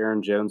 gotten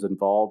Aaron Jones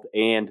involved,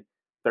 and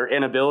their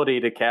inability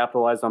to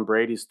capitalize on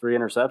Brady's 3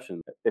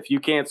 interceptions. If you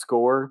can't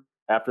score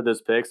after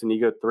those picks and you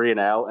go 3 and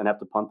out and have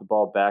to punt the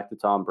ball back to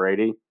Tom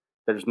Brady,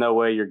 there's no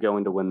way you're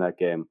going to win that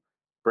game.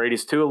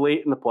 Brady's too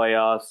elite in the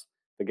playoffs.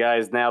 The guy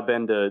has now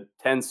been to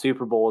 10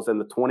 Super Bowls in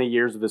the 20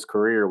 years of his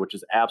career, which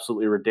is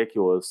absolutely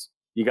ridiculous.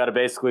 You got to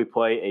basically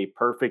play a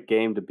perfect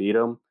game to beat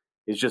him.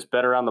 He's just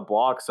been around the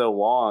block so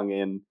long,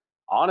 and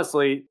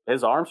honestly,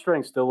 his arm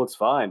strength still looks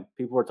fine.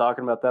 People were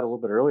talking about that a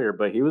little bit earlier,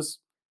 but he was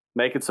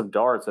making some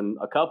darts, and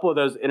a couple of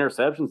those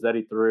interceptions that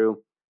he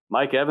threw,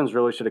 Mike Evans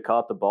really should have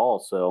caught the ball.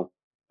 So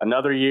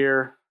another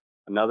year,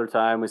 another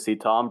time we see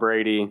Tom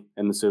Brady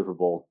in the Super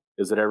Bowl.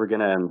 Is it ever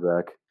going to end,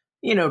 Zach?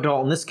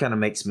 Dalton, this kind of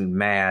makes me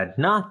mad.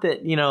 Not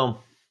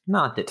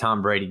that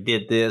Tom Brady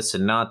did this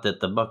and not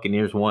that the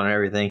Buccaneers won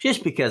everything,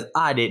 just because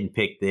I didn't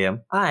pick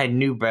them. I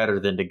knew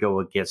better than to go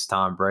against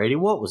Tom Brady.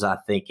 What was I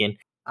thinking?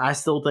 I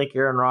still think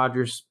Aaron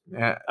Rodgers.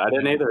 I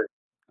didn't either.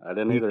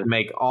 You can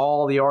make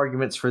all the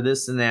arguments for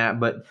this and that,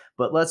 but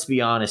let's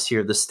be honest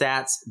here. The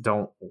stats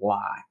don't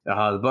lie.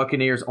 The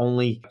Buccaneers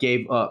only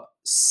gave up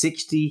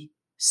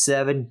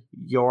 67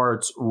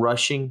 yards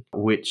rushing,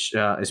 which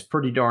is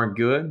pretty darn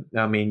good.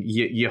 I mean,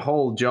 you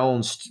hold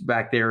Jones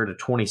back there to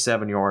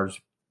 27 yards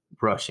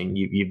rushing.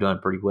 You've done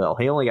pretty well.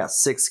 He only got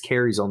 6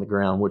 carries on the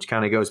ground, which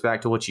kind of goes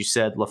back to what you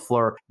said,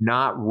 LaFleur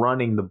not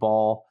running the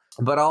ball.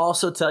 But I'll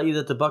also tell you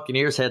that the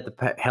Buccaneers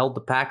held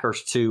the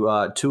Packers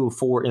to 2 of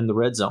 4 in the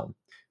red zone,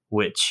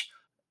 which,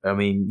 I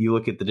mean, you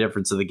look at the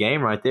difference of the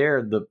game right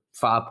there, the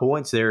 5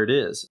 points, there it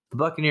is. The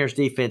Buccaneers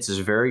defense is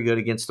very good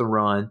against the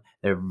run.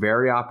 They're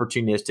very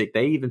opportunistic.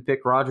 They even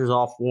picked Rodgers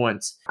off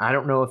once. I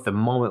don't know if the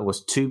moment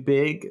was too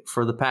big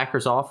for the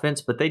Packers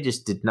offense, but they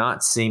just did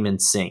not seem in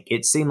sync.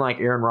 It seemed like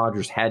Aaron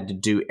Rodgers had to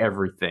do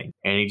everything,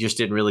 and he just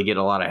didn't really get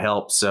a lot of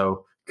help.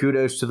 So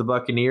kudos to the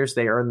Buccaneers.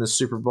 They earned the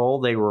Super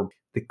Bowl. They were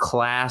the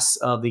class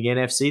of the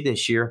NFC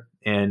this year.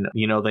 And,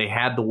 they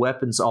had the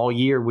weapons all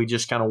year. We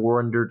just kind of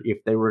wondered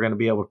if they were going to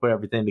be able to put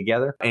everything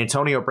together.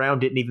 Antonio Brown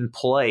didn't even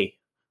play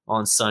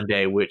on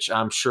Sunday, which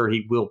I'm sure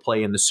he will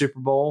play in the Super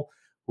Bowl,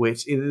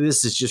 which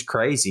this is just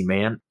crazy,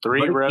 man.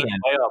 3 road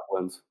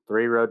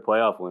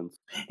playoff wins.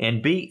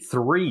 And beat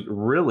 3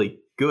 really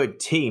good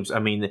teams. I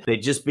mean, they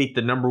just beat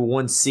the number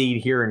 1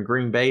 seed here in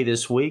Green Bay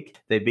this week.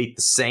 They beat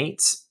the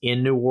Saints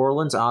in New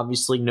Orleans.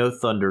 Obviously, no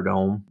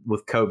Thunderdome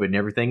with COVID and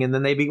everything. And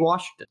then they beat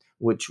Washington,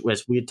 which,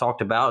 as we had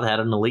talked about, had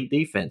an elite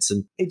defense.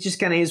 And it just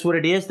kind of is what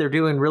it is. They're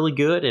doing really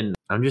good. And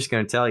I'm just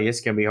going to tell you,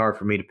 it's going to be hard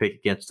for me to pick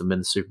against them in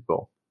the Super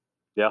Bowl.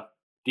 Yeah.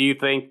 Do you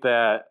think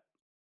that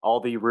all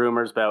the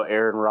rumors about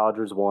Aaron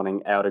Rodgers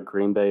wanting out of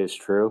Green Bay is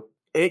true?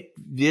 It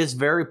is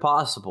very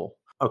possible.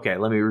 Okay,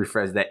 let me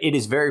rephrase that. It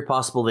is very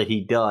possible that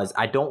he does.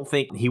 I don't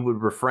think he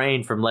would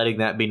refrain from letting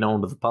that be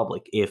known to the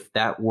public if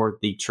that were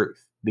the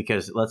truth.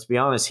 Because let's be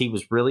honest, he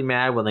was really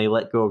mad when they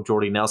let go of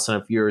Jordy Nelson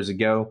a few years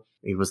ago.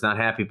 He was not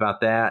happy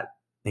about that.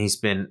 He's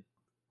been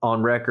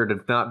on record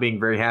of not being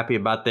very happy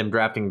about them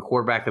drafting a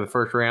quarterback in the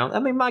first round. I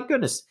mean, my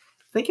goodness.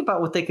 Think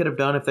about what they could have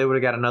done if they would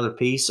have got another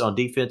piece on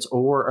defense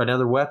or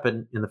another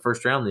weapon in the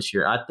first round this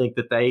year. I think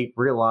that they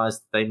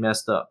realized that they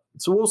messed up.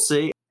 So we'll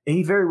see.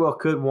 He very well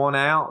could want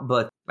out.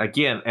 But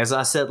again, as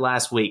I said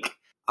last week,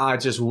 I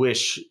just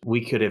wish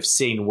we could have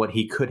seen what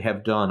he could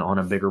have done on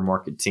a bigger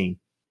market team.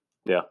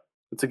 Yeah,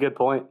 that's a good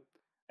point.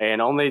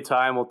 And only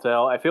time will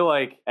tell. I feel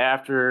like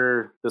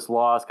after this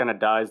loss kind of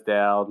dies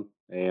down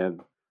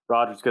and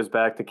Rodgers goes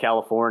back to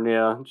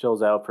California,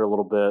 chills out for a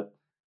little bit,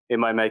 it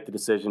might make the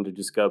decision to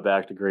just go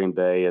back to Green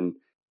Bay. And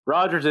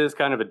Rodgers is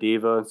kind of a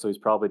diva, so he's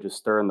probably just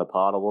stirring the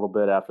pot a little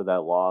bit after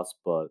that loss.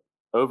 But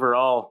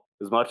overall,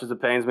 as much as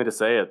it pains me to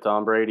say it,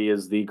 Tom Brady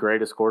is the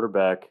greatest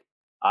quarterback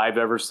I've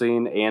ever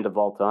seen and of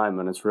all time.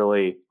 And it's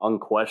really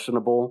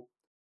unquestionable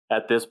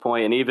at this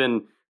point. And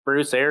even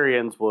Bruce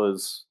Arians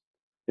was,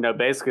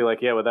 basically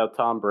like, yeah, without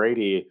Tom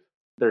Brady,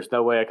 there's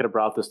no way I could have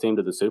brought this team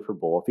to the Super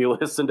Bowl. If you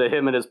listen to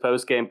him in his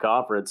post-game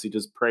conference, he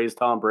just praised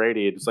Tom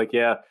Brady. It's like,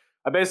 yeah,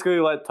 I basically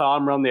let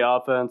Tom run the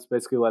offense,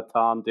 basically let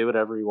Tom do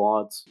whatever he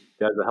wants.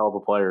 Guy's a hell of a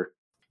player.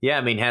 Yeah,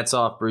 I mean, hats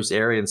off. Bruce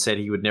Arians said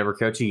he would never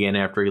coach again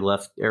after he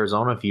left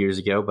Arizona a few years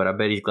ago, but I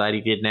bet he's glad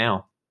he did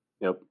now.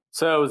 Yep.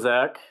 So,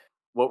 Zach,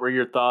 what were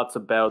your thoughts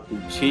about the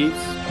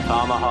Chiefs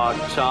tomahawk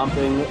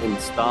chomping and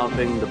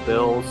stomping the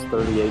Bills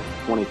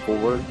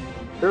 38-24?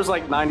 There's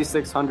like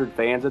 9,600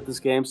 fans at this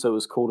game, so it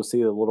was cool to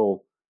see the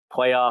little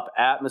playoff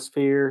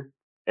atmosphere.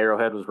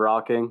 Arrowhead was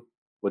rocking.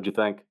 What'd you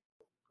think?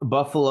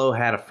 Buffalo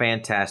had a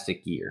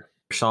fantastic year.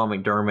 Sean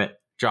McDermott,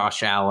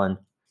 Josh Allen,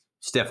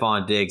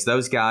 Stephon Diggs,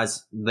 those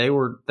guys, they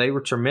were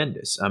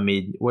tremendous. I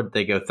mean, what did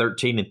they go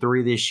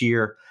 13-3 this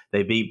year?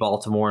 They beat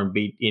Baltimore and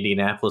beat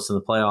Indianapolis in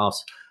the playoffs.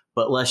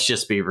 But let's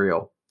just be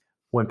real.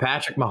 When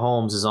Patrick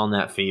Mahomes is on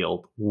that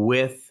field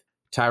with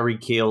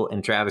Tyreek Hill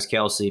and Travis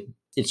Kelce,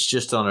 it's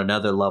just on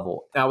another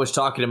level. I was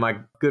talking to my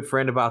good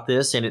friend about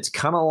this, and it's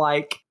kind of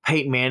like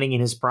Peyton Manning in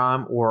his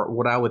prime, or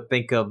what I would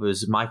think of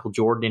as Michael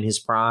Jordan in his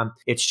prime.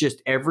 It's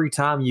just every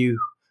time you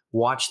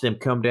watch them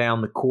come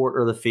down the court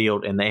or the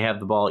field and they have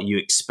the ball, you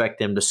expect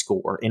them to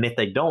score. And if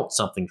they don't,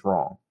 something's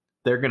wrong.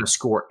 They're going to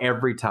score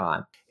every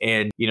time.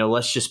 And,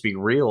 let's just be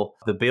real.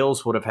 The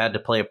Bills would have had to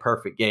play a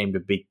perfect game to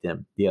beat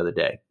them the other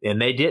day.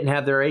 And they didn't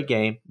have their A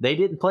game. They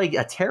didn't play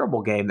a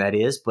terrible game, that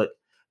is, but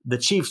the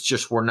Chiefs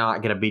just were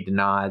not going to be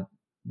denied.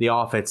 The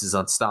offense is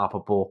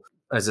unstoppable.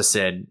 As I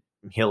said,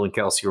 Hill and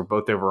Kelce were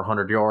both over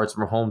 100 yards.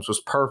 Mahomes was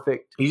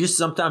perfect.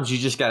 Sometimes you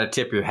just got to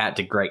tip your hat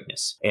to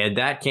greatness. And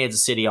that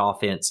Kansas City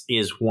offense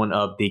is one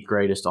of the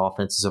greatest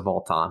offenses of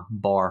all time,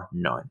 bar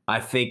none.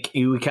 I think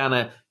we kind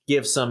of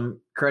give some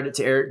credit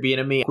to Eric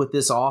Bieniemy with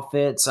this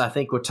offense. I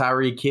think with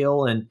Tyreek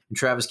Hill and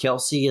Travis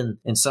Kelce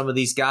and some of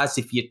these guys,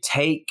 if you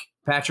take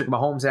Patrick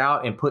Mahomes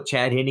out and put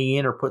Chad Henne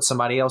in or put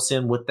somebody else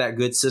in with that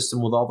good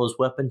system with all those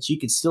weapons, you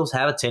could still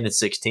have a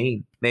 10-6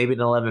 team, maybe an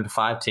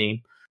 11-5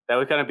 team. That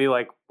would kind of be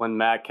like when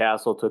Matt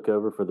Castle took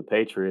over for the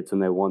Patriots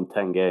and they won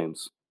 10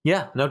 games.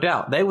 Yeah, no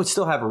doubt. They would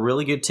still have a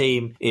really good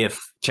team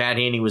if Chad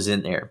Henne was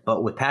in there.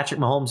 But with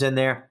Patrick Mahomes in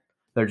there,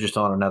 they're just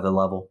on another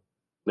level.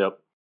 Yep.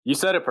 You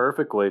said it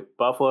perfectly.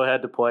 Buffalo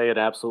had to play an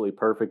absolutely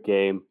perfect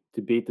game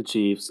to beat the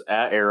Chiefs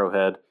at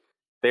Arrowhead.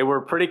 They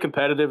were pretty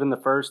competitive in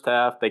the first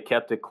half. They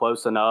kept it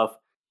close enough.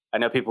 I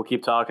know people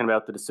keep talking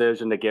about the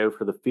decision to go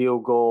for the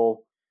field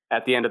goal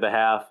at the end of the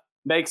half.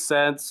 Makes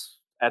sense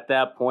at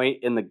that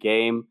point in the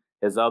game.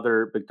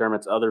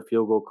 McDermott's other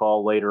field goal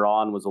call later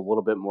on was a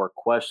little bit more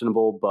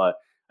questionable, but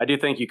I do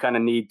think you kind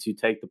of need to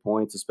take the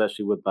points,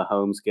 especially with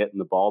Mahomes getting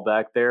the ball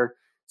back there.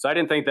 So I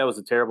didn't think that was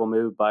a terrible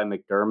move by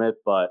McDermott,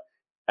 but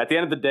at the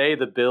end of the day,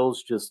 the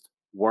Bills just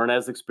weren't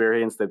as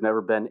experienced. They've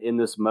never been in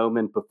this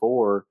moment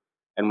before.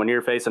 And when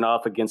you're facing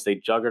off against a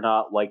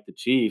juggernaut like the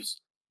Chiefs,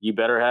 you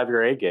better have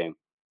your A game.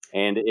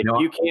 And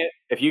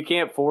if you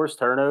can't force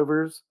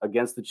turnovers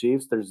against the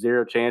Chiefs, there's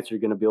zero chance you're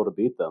going to be able to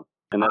beat them.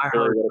 And that's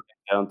really what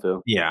it comes down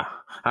to. Yeah.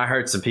 I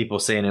heard some people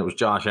saying it was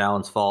Josh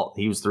Allen's fault.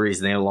 He was the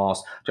reason they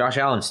lost. Josh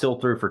Allen still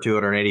threw for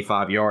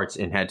 285 yards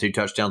and had 2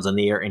 touchdowns in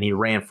the air, and he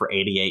ran for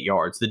 88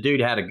 yards. The dude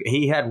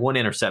had one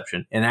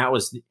interception, and that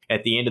was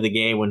at the end of the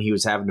game when he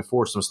was having to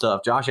force some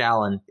stuff. Josh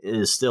Allen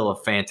is still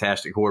a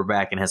fantastic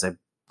quarterback and has a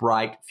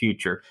bright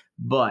future,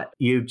 but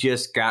you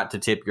just got to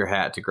tip your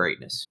hat to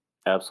greatness.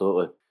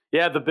 Absolutely.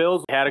 Yeah, the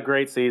Bills had a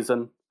great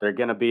season. They're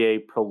going to be a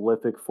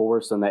prolific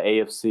force in the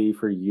AFC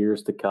for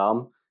years to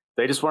come.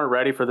 They just weren't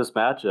ready for this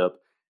matchup.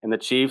 And the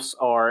Chiefs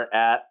are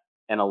at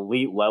an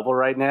elite level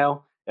right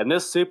now. And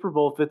this Super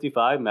Bowl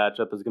 55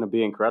 matchup is going to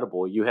be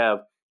incredible. You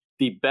have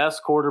the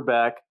best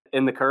quarterback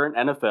in the current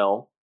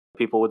NFL.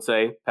 People would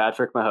say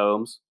Patrick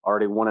Mahomes,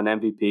 already won an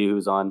MVP,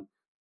 who's on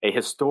a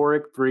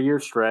historic 3-year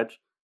stretch,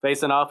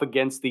 facing off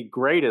against the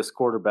greatest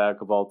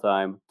quarterback of all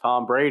time,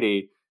 Tom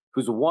Brady,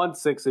 who's won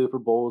 6 Super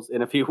Bowls.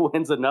 And if he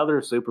wins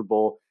another Super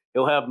Bowl,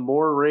 he'll have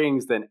more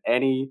rings than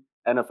any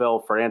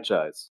NFL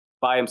franchise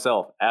by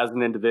himself as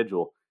an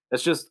individual.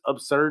 That's just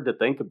absurd to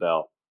think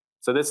about.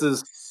 So this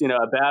is,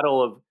 a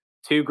battle of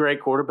 2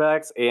 great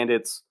quarterbacks, and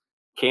it's,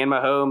 can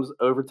Mahomes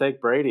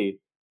overtake Brady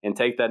and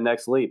take that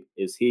next leap?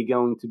 Is he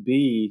going to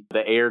be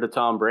the heir to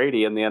Tom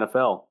Brady in the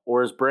NFL?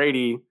 Or is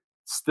Brady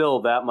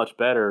still that much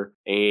better?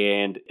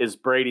 And is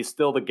Brady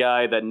still the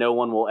guy that no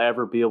one will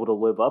ever be able to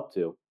live up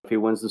to if he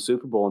wins the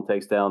Super Bowl and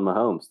takes down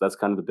Mahomes? That's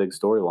kind of the big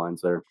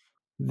storylines there.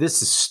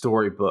 This is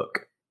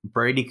storybook.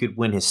 Brady could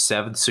win his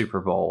 7th Super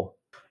Bowl,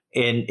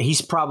 and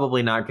he's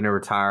probably not going to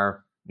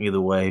retire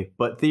either way,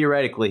 but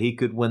theoretically he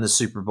could win the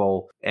Super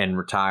Bowl and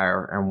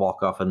retire and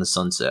walk off in the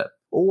sunset.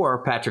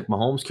 Or Patrick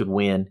Mahomes could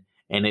win,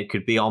 and it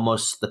could be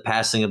almost the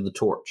passing of the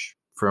torch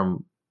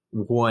from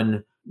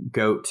one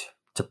GOAT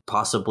to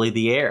possibly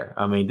the heir.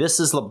 I mean, this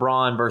is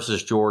LeBron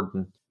versus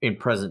Jordan in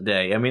present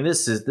day. I mean,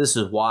 this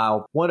is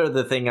wild. One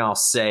other thing I'll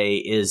say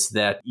is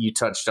that you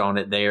touched on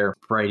it there.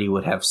 Brady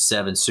would have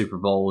 7 Super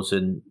Bowls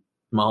and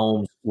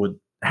Mahomes would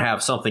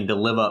have something to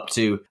live up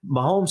to.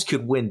 Mahomes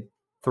could win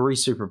 3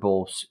 Super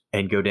Bowls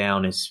and go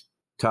down as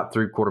top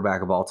 3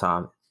 quarterback of all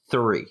time.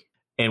 3.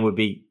 And would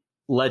be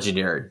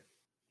legendary,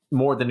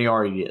 more than he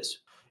already is.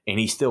 And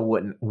he still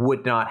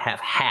would not have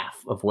half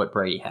of what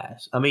Brady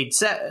has. I mean,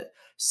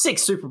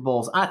 6 Super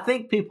Bowls. I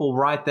think people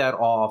write that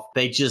off.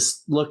 They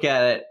just look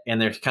at it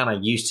and they're kind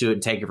of used to it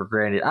and take it for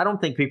granted. I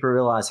don't think people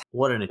realize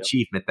what an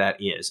achievement that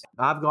is.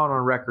 I've gone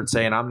on record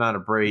saying I'm not a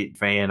Brady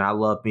fan. I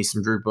love me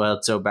some Drew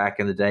Bledsoe back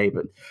in the day,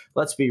 but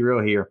let's be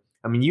real here.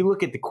 I mean, you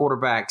look at the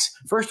quarterbacks.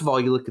 First of all,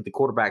 you look at the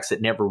quarterbacks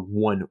that never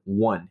won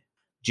one.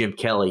 Jim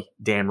Kelly,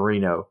 Dan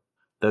Marino,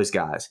 those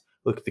guys.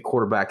 Look at the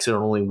quarterbacks that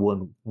only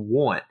won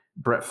one.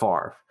 Brett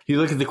Favre. You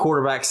look at the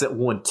quarterbacks that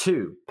won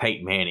 2.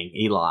 Peyton Manning,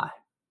 Eli,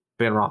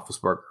 Ben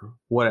Roethlisberger,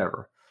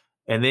 whatever.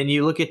 And then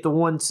you look at the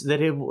ones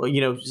that have,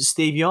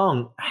 Steve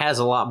Young has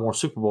a lot more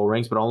Super Bowl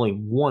rings, but only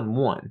won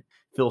one.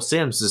 Phil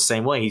Simms is the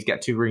same way. He's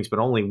got 2 rings, but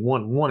only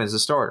won one as a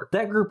starter.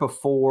 That group of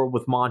 4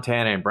 with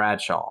Montana and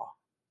Bradshaw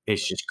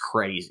is just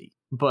crazy.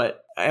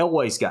 But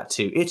Elway's got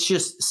 2. It's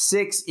just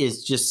 6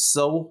 is just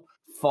so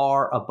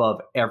far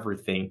above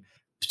everything.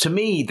 To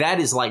me, that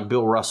is like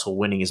Bill Russell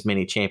winning as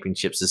many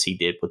championships as he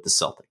did with the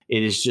Celtics.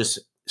 It is just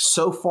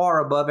so far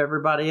above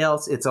everybody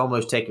else, it's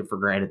almost taken for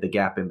granted, the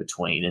gap in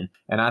between.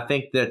 And I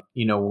think that,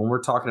 when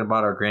we're talking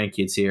about our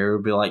grandkids here, it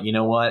would be like, you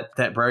know what?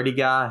 That Brady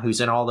guy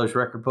who's in all those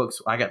record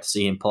books, I got to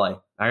see him play.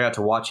 I got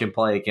to watch him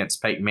play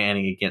against Peyton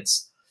Manning,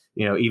 against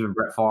even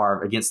Brett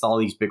Favre, against all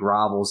these big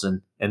rivals.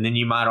 And then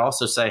you might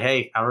also say,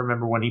 hey, I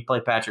remember when he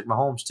played Patrick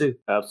Mahomes too.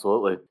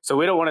 Absolutely. So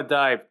we don't want to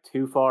dive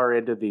too far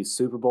into the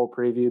Super Bowl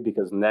preview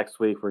because next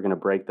week we're going to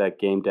break that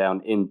game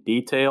down in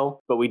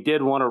detail. But we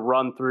did want to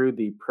run through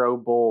the Pro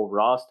Bowl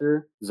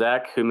roster.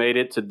 Zach, who made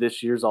it to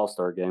this year's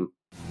All-Star game?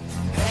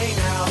 Hey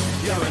now,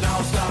 you're an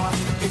all-star.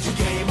 Get your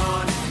game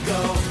on,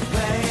 go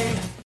play.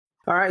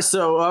 All right,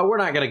 so we're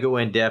not going to go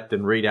in depth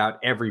and read out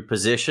every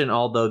position,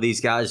 although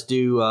these guys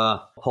do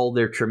hold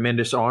their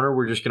tremendous honor.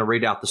 We're just going to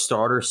read out the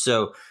starters.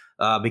 So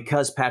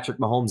because Patrick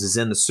Mahomes is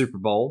in the Super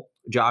Bowl,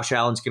 Josh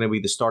Allen's going to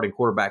be the starting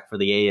quarterback for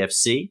the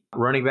AFC.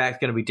 Running back is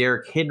going to be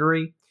Derrick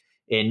Henry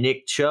and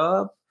Nick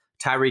Chubb.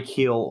 Tyreek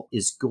Hill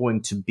is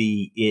going to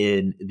be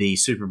in the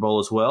Super Bowl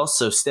as well.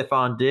 So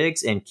Stephon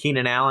Diggs and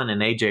Keenan Allen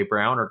and A.J.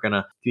 Brown are going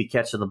to be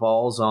catching the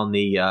balls on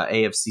the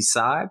AFC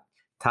side.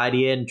 Tight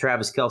end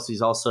Travis Kelce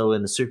is also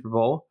in the Super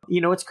Bowl.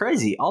 It's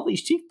crazy. All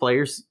these Chief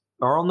players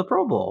are on the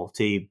Pro Bowl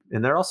team,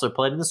 and they're also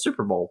playing in the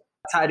Super Bowl.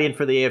 Tight end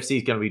for the AFC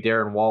is going to be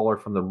Darren Waller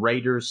from the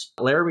Raiders.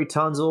 Larry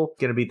Tunsil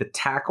going to be the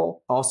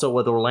tackle, also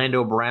with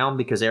Orlando Brown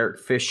because Eric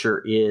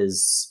Fisher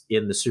is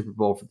in the Super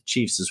Bowl for the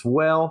Chiefs as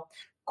well.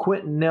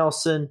 Quentin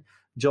Nelson,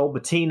 Joel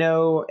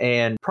Bettino,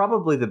 and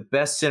probably the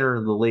best center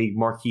in the league,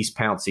 Marquise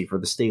Pouncey for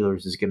the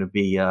Steelers, is going to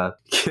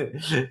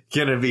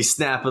be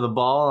snapping the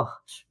ball.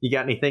 You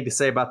got anything to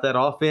say about that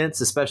offense,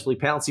 especially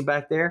Pouncey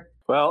back there?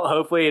 Well,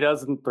 hopefully he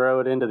doesn't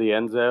throw it into the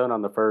end zone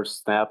on the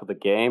first snap of the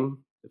game.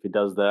 If he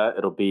does that,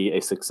 it'll be a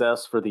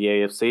success for the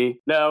AFC.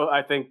 No,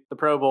 I think the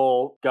Pro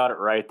Bowl got it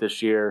right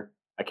this year.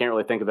 I can't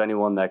really think of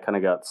anyone that kind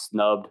of got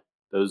snubbed.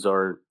 Those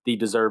are the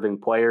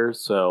deserving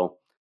players, so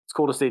it's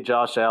cool to see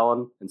Josh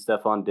Allen and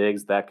Stephon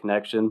Diggs, that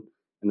connection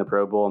in the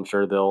Pro Bowl. I'm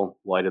sure they'll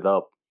light it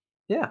up.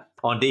 Yeah.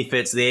 On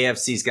defense, the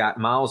AFC's got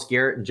Myles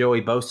Garrett and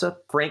Joey Bosa.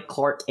 Frank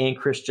Clark and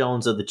Chris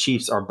Jones of the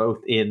Chiefs are both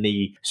in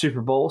the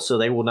Super Bowl, so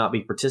they will not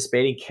be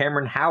participating.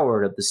 Cameron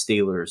Howard of the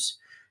Steelers,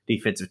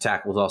 defensive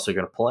tackle, is also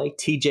going to play.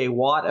 TJ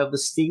Watt of the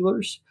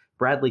Steelers.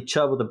 Bradley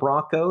Chubb of the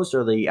Broncos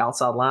are the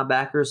outside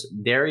linebackers.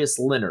 Darius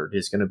Leonard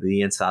is going to be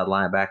the inside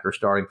linebacker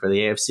starting for the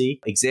AFC.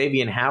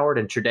 Xavier Howard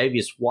and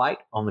Tre'Davious White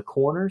on the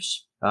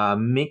corners.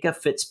 Minkah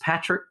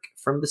Fitzpatrick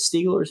from the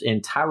Steelers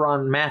and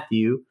Tyrann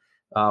Mathieu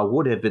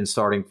would have been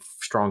starting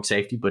strong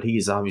safety, but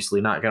he's obviously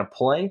not going to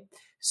play.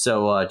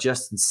 So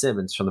Justin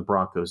Simmons from the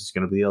Broncos is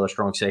going to be the other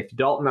strong safety.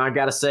 Dalton, I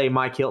got to say,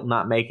 Mike Hilton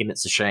not making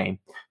it's a shame.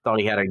 Thought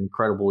he had an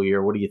incredible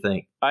year. What do you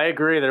think? I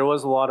agree. There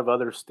was a lot of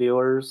other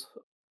Steelers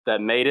that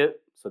made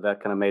it, so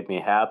that kind of made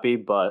me happy.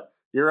 But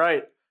you're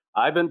right.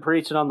 I've been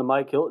preaching on the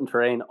Mike Hilton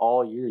train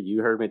all year.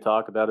 You heard me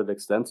talk about it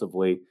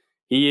extensively.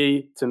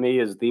 He, to me,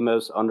 is the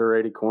most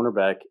underrated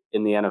cornerback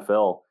in the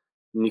NFL.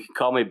 And you can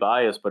call me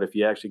biased, but if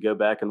you actually go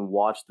back and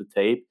watch the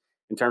tape,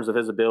 in terms of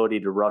his ability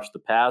to rush the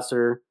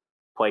passer,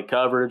 play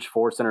coverage,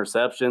 force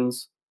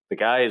interceptions, the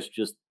guy is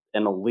just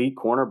an elite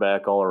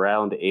cornerback all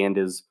around and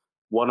is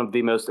one of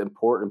the most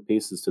important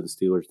pieces to the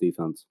Steelers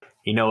defense.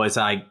 As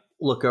I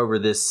look over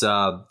this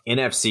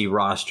NFC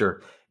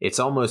roster, it's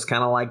almost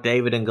kind of like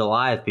David and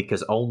Goliath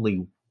because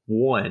only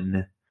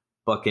one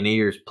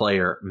Buccaneers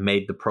player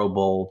made the Pro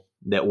Bowl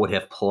that would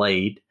have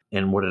played.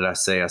 And what did I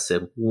say? I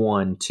said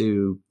 1,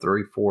 2,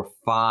 3, 4,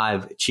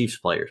 5 Chiefs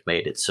players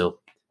made it. So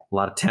a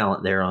lot of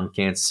talent there on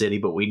Kansas City,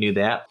 but we knew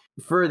that.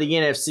 For the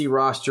NFC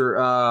roster,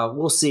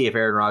 we'll see if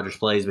Aaron Rodgers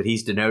plays, but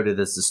he's denoted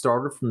as the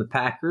starter from the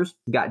Packers.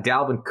 We got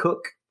Dalvin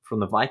Cook from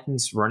the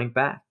Vikings, running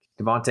back.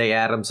 Devontae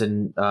Adams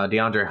and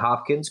DeAndre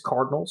Hopkins,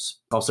 Cardinals.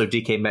 Also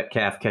DK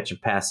Metcalf catching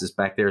passes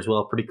back there as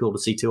well. Pretty cool to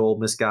see 2 Ole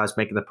Miss guys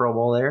making the Pro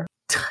Bowl there.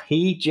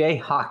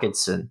 TJ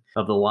Hawkinson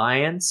of the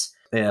Lions.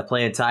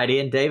 Playing tight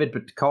end, David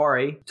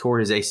Bakhtiari tore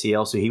his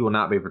ACL, so he will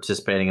not be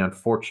participating,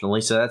 unfortunately.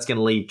 So that's going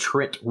to leave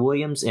Trent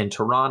Williams and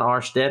Teron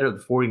Armstead of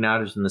the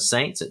 49ers and the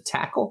Saints at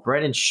tackle,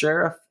 Brendan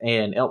Sheriff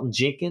and Elton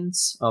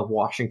Jenkins of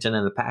Washington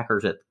and the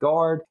Packers at the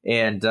guard,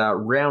 and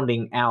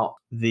rounding out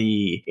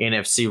the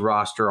NFC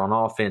roster on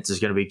offense is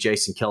going to be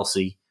Jason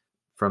Kelsey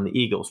from the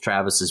Eagles,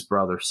 Travis's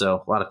brother.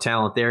 So a lot of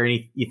talent there.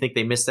 You think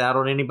they missed out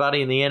on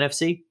anybody in the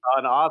NFC?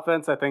 On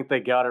offense, I think they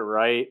got it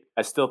right.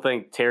 I still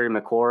think Terry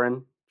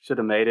McLaurin should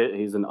have made it.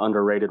 He's an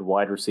underrated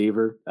wide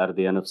receiver out of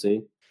the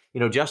NFC.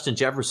 Justin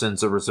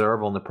Jefferson's a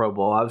reserve on the Pro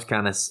Bowl. I was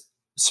kind of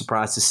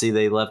surprised to see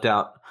they left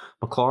out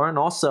McLaurin.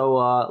 Also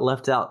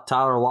left out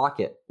Tyler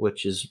Lockett,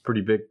 which is a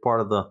pretty big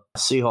part of the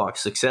Seahawks'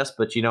 success.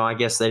 But, I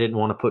guess they didn't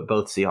want to put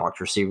both Seahawks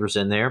receivers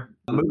in there.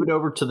 Moving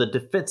over to the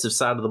defensive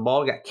side of the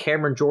ball, got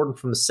Cameron Jordan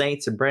from the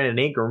Saints and Brandon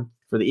Ingram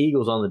for the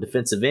Eagles on the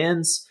defensive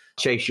ends.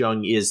 Chase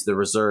Young is the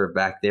reserve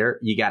back there.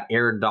 You got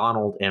Aaron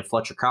Donald and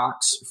Fletcher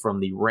Cox from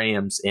the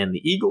Rams and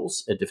the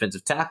Eagles at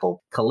defensive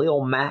tackle.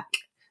 Khalil Mack,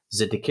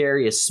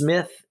 Zedarius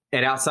Smith.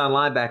 At outside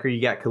linebacker,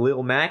 you got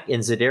Khalil Mack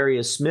and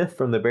Zedarius Smith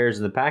from the Bears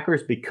and the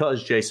Packers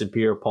because Jason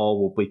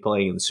Pierre-Paul will be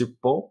playing in the Super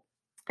Bowl.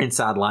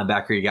 Inside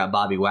linebacker, you got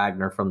Bobby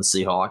Wagner from the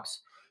Seahawks.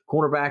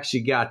 Cornerbacks,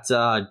 you got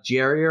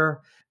Jair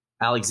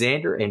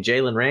Alexander and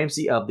Jalen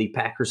Ramsey of the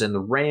Packers and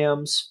the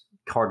Rams.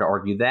 Hard to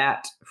argue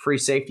that. Free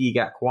safety, you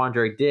got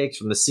Quandre Diggs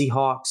from the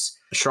Seahawks.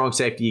 Strong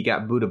safety, you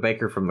got Budda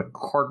Baker from the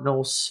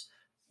Cardinals.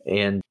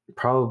 And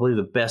probably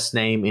the best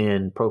name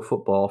in pro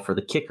football for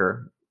the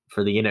kicker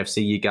for the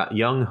NFC, you got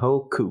Young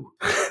Ho Koo.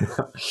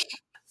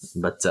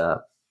 But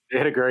they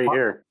had a great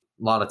year.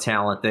 A lot of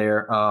talent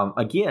there.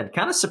 Again,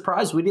 kind of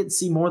surprised we didn't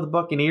see more of the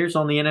Buccaneers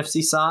on the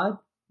NFC side.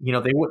 They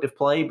wouldn't have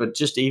played, but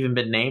just to even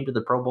been named to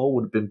the Pro Bowl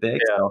would have been big.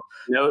 Yeah. So,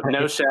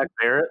 no Shaq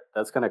Barrett.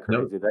 That's kind of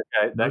crazy. That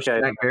guy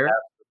Shaq Barrett.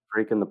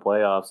 Freak in the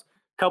playoffs.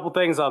 Couple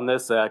things on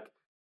this, Zach.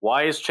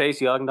 Why is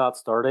Chase Young not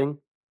starting?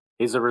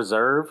 He's a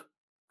reserve.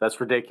 That's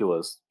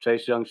ridiculous.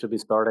 Chase Young should be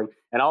starting.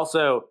 And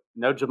also,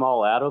 no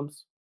Jamal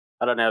Adams.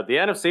 I don't know. The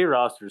NFC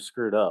roster is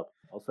screwed up.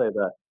 I'll say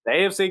that. The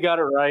AFC got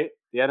it right.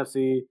 The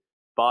NFC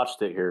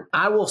botched it here.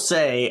 I will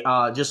say,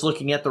 just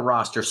looking at the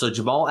roster, so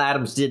Jamal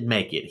Adams did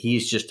make it.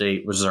 He's just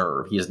a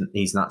reserve.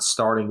 He's not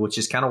starting, which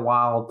is kind of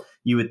wild.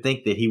 You would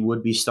think that he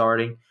would be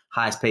starting.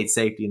 Highest paid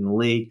safety in the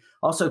league.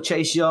 Also,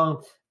 Chase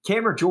Young.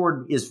 Cameron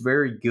Jordan is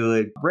very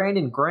good.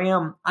 Brandon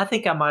Graham, I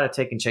think I might have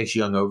taken Chase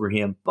Young over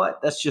him, but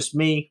that's just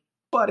me.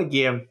 But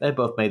again, they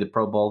both made the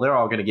Pro Bowl. They're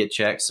all going to get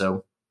checked,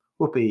 so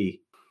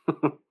whoopee.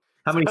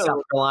 How many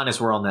South Carolinas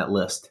were on that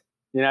list?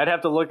 I'd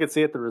have to look and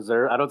see at the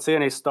reserve. I don't see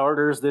any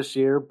starters this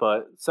year,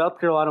 but South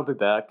Carolina will be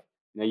back.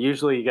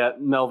 Usually you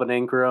got Melvin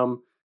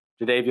Ingram,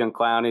 Jadeveon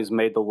Clowney's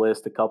made the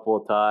list a couple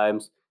of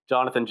times.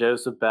 Jonathan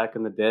Joseph back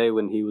in the day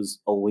when he was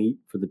elite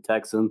for the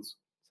Texans.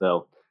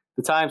 So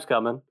the time's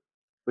coming.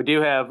 We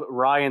do have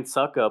Ryan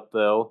Suckup,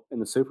 though, in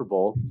the Super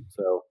Bowl.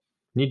 So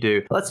you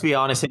do. Let's be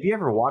honest. Have you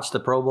ever watched the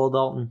Pro Bowl,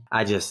 Dalton?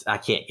 I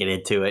can't get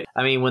into it.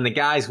 I mean, when the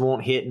guys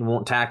won't hit and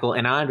won't tackle,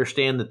 and I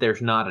understand that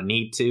there's not a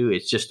need to.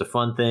 It's just a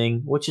fun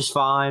thing, which is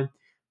fine.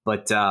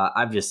 But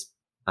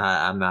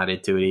I'm not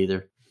into it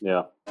either.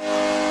 Yeah.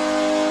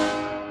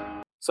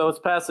 So let's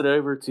pass it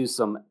over to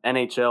some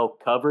NHL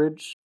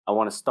coverage. I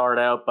want to start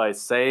out by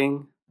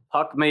saying,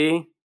 Huck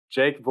me.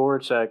 Jake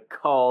Voracek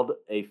called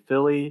a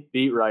Philly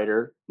beat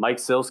writer, Mike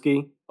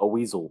Silsky, a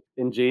weasel.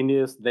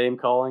 Ingenious name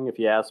calling, if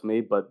you ask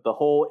me, but the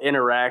whole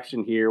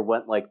interaction here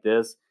went like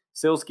this.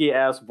 Silsky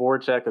asked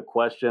Voracek a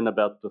question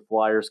about the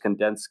Flyers'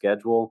 condensed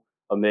schedule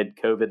amid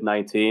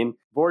COVID-19.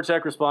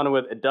 Voracek responded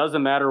with, "It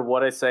doesn't matter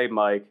what I say,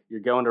 Mike.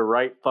 You're going to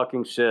write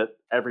fucking shit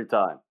every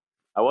time.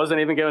 I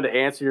wasn't even going to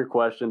answer your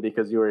question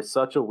because you are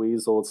such a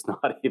weasel. It's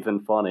not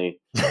even funny."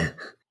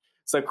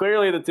 So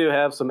clearly the two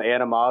have some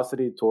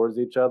animosity towards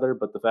each other,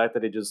 but the fact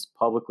that he just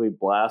publicly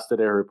blasted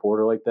a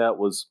reporter like that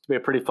was to be a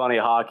pretty funny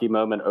hockey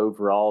moment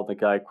overall. The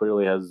guy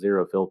clearly has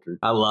zero filter.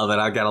 I love it.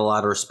 I got a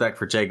lot of respect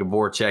for Jacob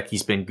Voracek.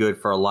 He's been good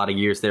for a lot of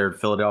years there in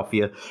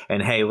Philadelphia.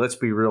 And hey, let's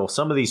be real.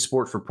 Some of these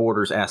sports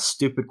reporters ask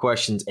stupid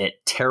questions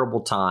at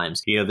terrible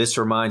times. This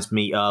reminds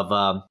me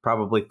of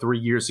probably 3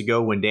 years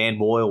ago when Dan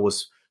Boyle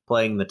was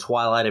playing the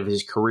twilight of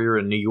his career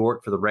in New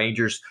York for the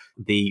Rangers.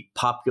 The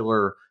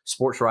popular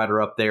sports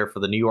writer up there for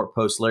the New York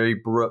Post, Larry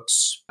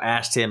Brooks,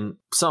 asked him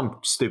some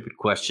stupid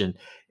question.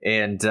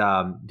 And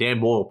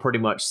Dan Boyle pretty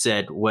much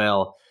said,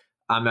 "Well,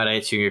 I'm not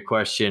answering your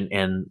question."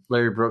 And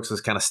Larry Brooks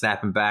was kind of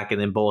snapping back. And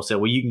then Boyle said,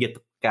 "Well, you can get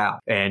the fuck out,"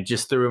 and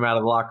just threw him out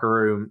of the locker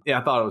room. Yeah,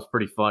 I thought it was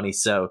pretty funny.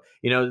 So,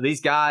 these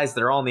guys,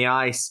 they're on the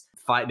ice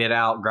fighting it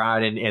out,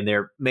 grinding, and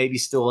they're maybe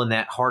still in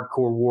that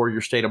hardcore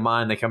warrior state of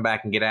mind. They come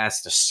back and get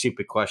asked a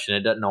stupid question.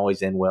 It doesn't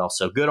always end well.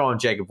 So good on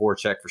Jacob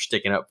Voracek for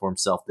sticking up for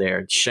himself there.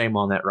 And shame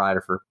on that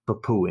writer for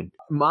poo-pooing.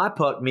 My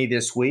puck me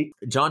this week,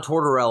 John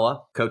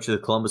Tortorella, coach of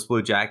the Columbus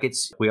Blue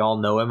Jackets. We all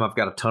know him. I've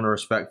got a ton of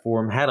respect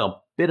for him. Had a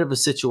bit of a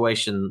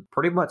situation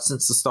pretty much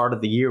since the start of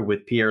the year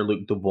with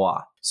Pierre-Luc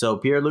Dubois. So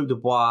Pierre-Luc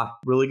Dubois,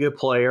 really good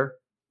player.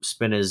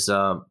 Spent his,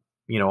 all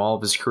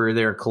of his career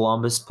there in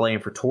Columbus playing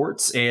for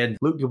Torts. And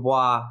Luc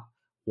Dubois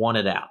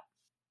wanted out.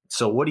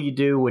 So what do you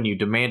do when you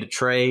demand a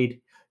trade?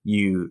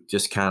 You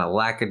just kind of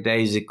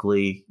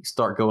lackadaisically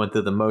start going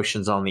through the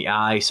motions on the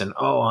ice and,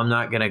 oh, I'm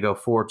not going to go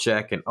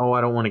forecheck and, oh,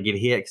 I don't want to get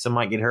hit because I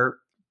might get hurt.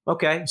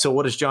 Okay, so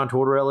what does John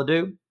Tortorella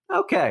do?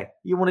 Okay,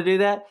 you want to do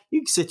that?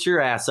 You can sit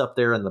your ass up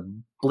there in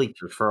the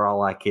bleachers for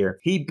all I care.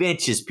 He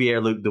benches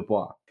Pierre-Luc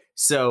Dubois.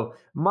 So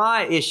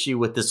my issue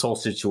with this whole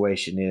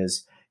situation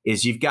is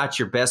you've got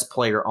your best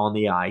player on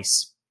the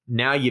ice.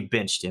 Now you've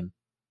benched him.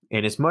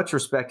 And as much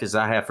respect as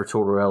I have for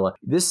Tortorella,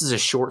 this is a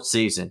short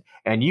season,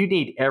 and you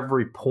need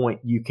every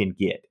point you can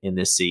get in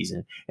this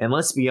season. And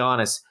let's be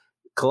honest,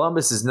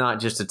 Columbus is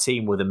not just a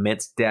team with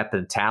immense depth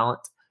and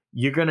talent.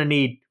 You're going to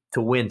need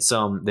to win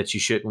some that you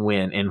shouldn't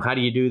win. And how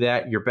do you do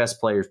that? Your best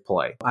players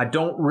play. I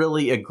don't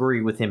really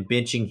agree with him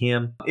benching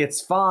him.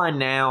 It's fine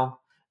now.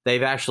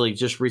 They've actually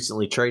just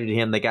recently traded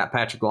him. They got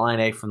Patrick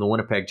Laine from the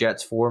Winnipeg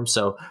Jets for him,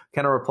 so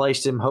kind of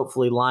replaced him.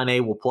 Hopefully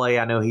Laine will play.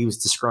 I know he was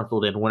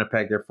disgruntled in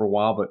Winnipeg there for a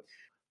while, but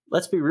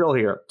let's be real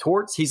here.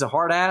 Torts, he's a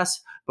hard ass,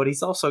 but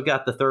he's also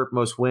got the third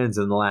most wins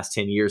in the last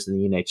 10 years in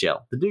the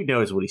NHL. The dude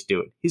knows what he's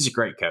doing. He's a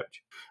great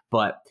coach.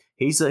 But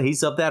he's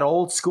of that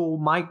old school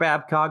Mike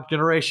Babcock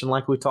generation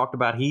like we talked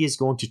about. He is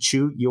going to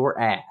chew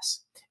your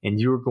ass. And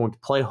you're going to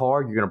play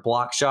hard. You're going to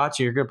block shots.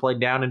 And you're going to play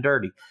down and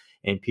dirty.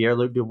 And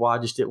Pierre-Luc Dubois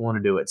just didn't want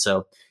to do it.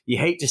 So you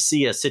hate to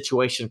see a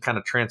situation kind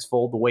of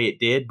transfold the way it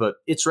did, but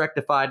it's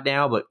rectified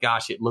now. But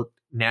gosh, it looked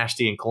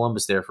nasty in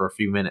Columbus there for a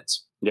few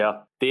minutes. Yeah.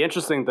 The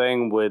interesting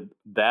thing with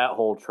that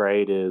whole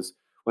trade is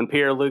when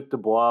Pierre-Luc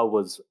Dubois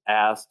was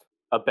asked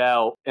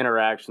about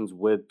interactions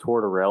with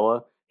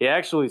Tortorella, he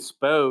actually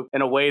spoke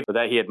in a way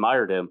that he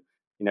admired him.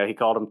 You know, he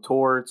called him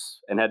Torts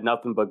and had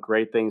nothing but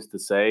great things to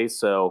say.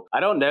 So I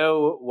don't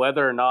know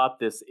whether or not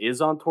this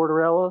is on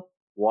Tortorella,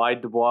 why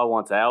Dubois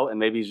wants out, and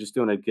maybe he's just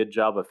doing a good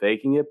job of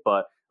faking it.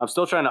 But I'm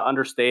still trying to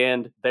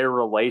understand their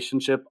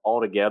relationship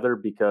altogether,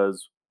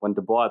 because when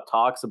Dubois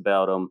talks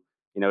about him,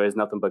 you know, he has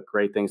nothing but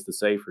great things to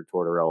say for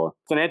Tortorella.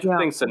 It's an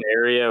interesting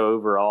scenario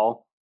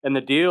overall. And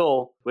the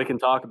deal, we can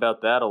talk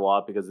about that a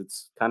lot because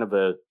it's kind of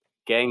a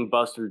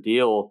gangbuster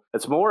deal.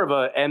 It's more of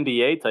a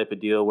NBA type of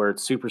deal where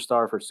it's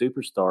superstar for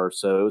superstar.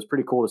 So it was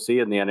pretty cool to see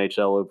it in the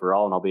NHL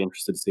overall, and I'll be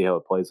interested to see how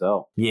it plays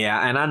out.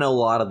 Yeah, and I know a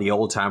lot of the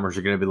old timers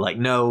are going to be like,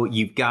 no,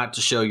 you've got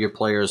to show your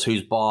players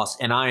who's boss.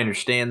 And I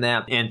understand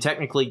that. And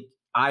technically,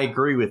 I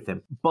agree with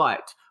them.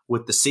 But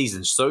with the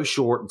season so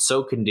short and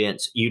so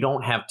condensed, you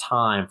don't have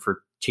time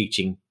for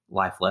teaching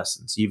life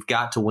lessons. You've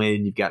got to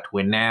win. You've got to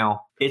win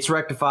now. It's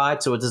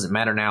rectified, so it doesn't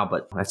matter now,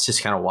 but that's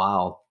just kind of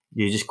wild.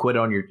 You just quit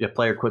on your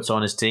player quits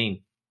on his team.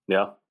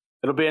 Yeah.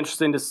 It'll be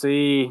interesting to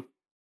see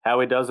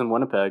how he does in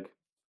Winnipeg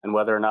and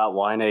whether or not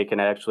Laine can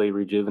actually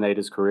rejuvenate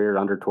his career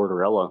under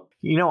Tortorella.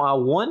 You know, I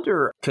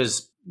wonder,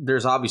 because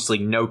there's obviously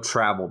no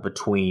travel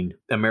between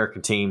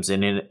American teams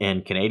and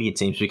Canadian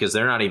teams because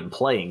they're not even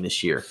playing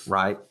this year,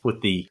 right?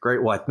 With the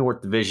Great White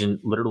North Division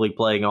literally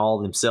playing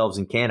all themselves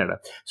in Canada.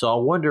 So I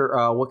wonder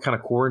what kind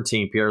of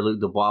quarantine Pierre-Luc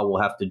Dubois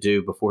will have to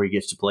do before he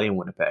gets to play in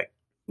Winnipeg.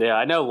 Yeah,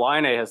 I know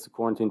Laine has to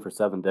quarantine for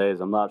 7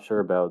 days. I'm not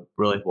sure about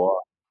Dubois.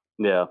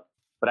 Yeah.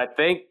 But I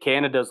think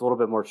Canada's a little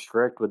bit more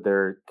strict with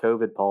their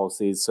COVID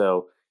policies.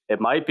 So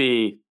it might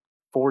be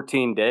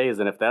 14 days.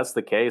 And if that's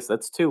the case,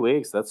 that's 2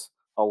 weeks. That's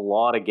a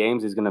lot of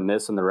games he's going to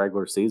miss in the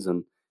regular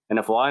season. And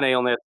if Laine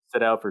only has to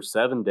sit out for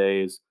 7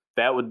 days,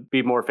 that would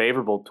be more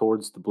favorable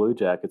towards the Blue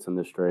Jackets in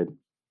this trade.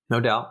 No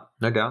doubt.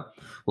 No doubt.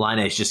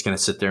 Laine's just going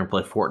to sit there and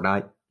play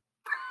Fortnite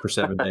for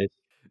 7 days.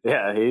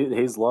 Yeah,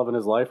 he's loving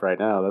his life right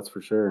now. That's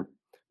for sure.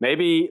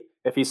 Maybe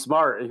if he's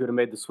smart, he would have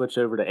made the switch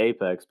over to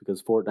Apex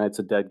because Fortnite's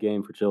a dead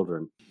game for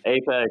children.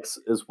 Apex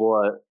is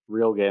what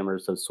real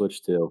gamers have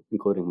switched to,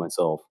 including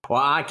myself.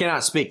 Well, I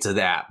cannot speak to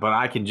that, but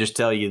I can just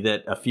tell you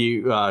that a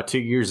few 2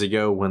 years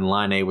ago when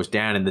Laine was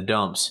down in the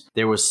dumps,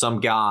 there was some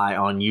guy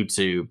on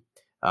YouTube,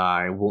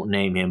 I won't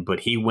name him,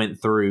 but he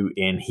went through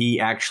and he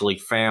actually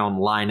found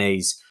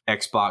Laine's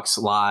Xbox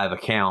Live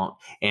account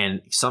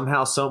and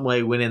somehow, some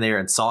way went in there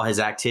and saw his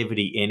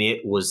activity, and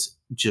it was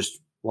just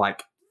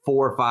like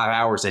 4 or 5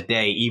 hours a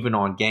day, even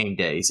on game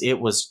days.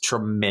 It was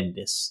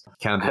tremendous.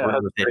 Kind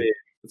of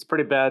it's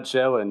pretty bad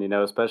showing, you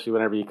know, especially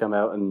whenever you come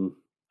out and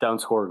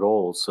don't score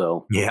goals.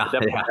 So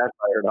definitely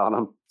backfired on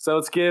him. So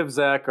let's give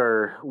Zach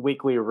our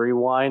weekly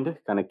rewind,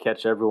 kind of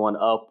catch everyone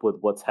up with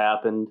what's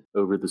happened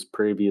over this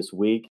previous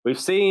week. We've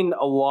seen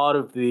a lot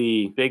of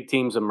the big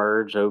teams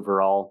emerge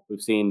overall.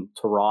 We've seen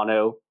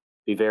Toronto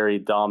be very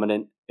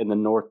dominant in the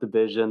North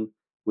Division.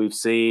 We've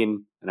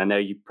seen, and I know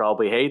you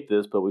probably hate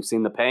this, but we've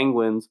seen the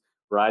Penguins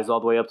rise all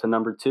the way up to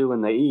number 2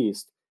 in the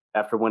East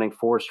after winning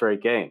 4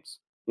 straight games.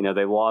 You know,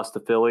 they lost to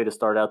Philly to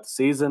start out the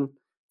season,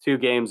 2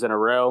 games in a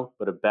row,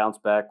 but have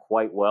bounced back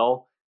quite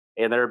well.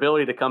 And their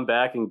ability to come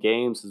back in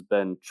games has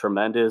been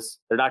tremendous.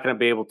 They're not going to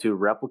be able to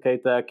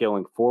replicate that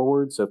going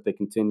forward. So if they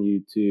continue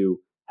to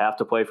have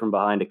to play from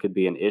behind, it could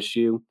be an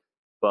issue.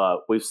 But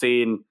we've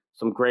seen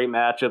some great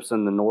matchups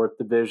in the North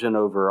Division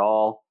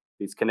overall.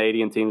 These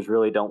Canadian teams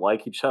really don't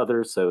like each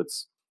other, so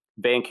it's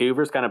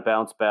Vancouver's kind of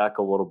bounced back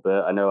a little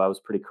bit. I know I was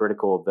pretty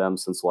critical of them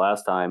since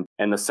last time.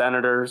 And the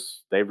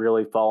Senators, they've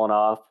really fallen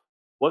off.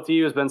 what to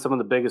you has been some of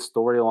the biggest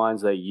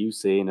storylines that you've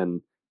seen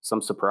and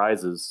some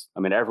surprises?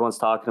 I mean, everyone's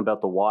talking about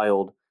the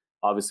Wild,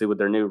 obviously with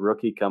their new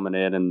rookie coming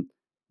in, and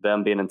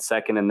them being in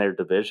second in their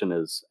division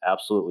is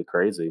absolutely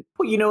crazy.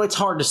 Well, it's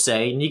hard to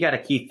say, and you got to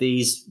keep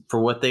these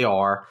for what they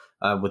are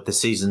with the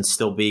season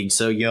still being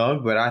so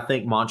young. But I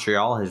think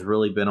Montreal has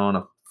really been on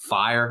a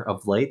fire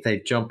of late.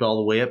 They've jumped all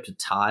the way up to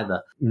tie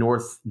the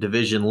North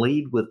Division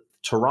lead with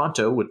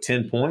Toronto with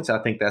 10 points.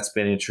 I think that's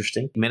been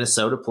interesting.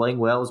 Minnesota playing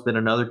well has been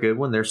another good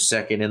one. They're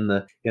second in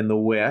the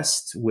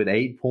West with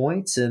 8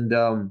 points.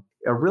 And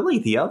really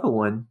the other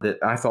one that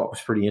I thought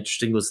was pretty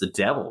interesting was the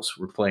Devils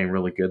were playing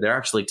really good. They're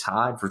actually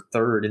tied for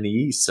third in the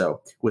East,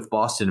 so with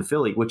Boston and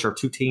Philly, which are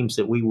two teams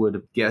that we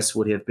would guess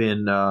would have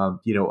been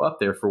up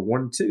there for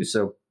 1 and 2.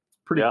 So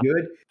pretty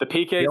good. The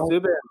PK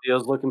Subban deal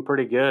is looking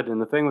pretty good.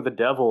 And the thing with the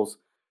Devils,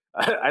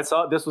 I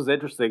saw this was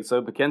interesting.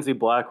 So Mackenzie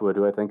Blackwood,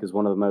 who I think is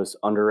one of the most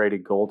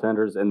underrated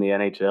goaltenders in the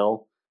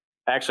NHL,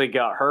 actually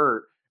got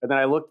hurt. And then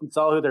I looked and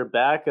saw who their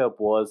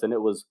backup was, and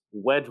it was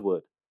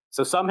Wedgwood.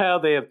 So somehow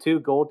they have two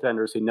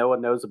goaltenders who no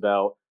one knows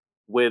about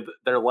with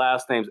their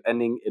last names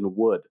ending in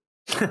Wood.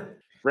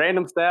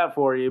 Random stat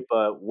for you,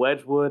 but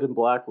Wedgwood and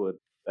Blackwood.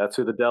 That's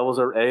who the Devils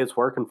are. It's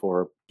working for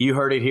them. You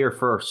heard it here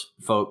first,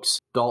 folks.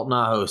 Dalton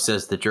Aho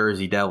says the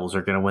Jersey Devils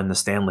are going to win the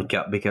Stanley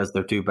Cup because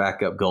their two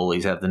backup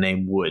goalies have the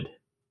name Wood.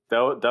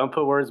 Don't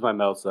put words in my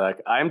mouth, Zach.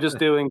 I'm just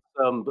doing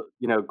some,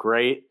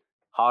 great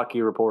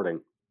hockey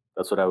reporting.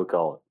 That's what I would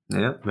call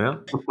it.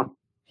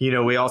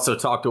 Yeah. We also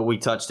we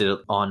touched it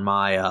on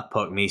my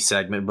Poke Me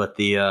segment, but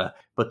the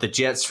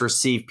Jets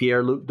received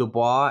Pierre-Luc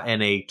Dubois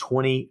and a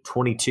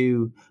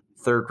 2022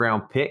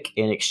 third-round pick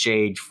in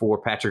exchange for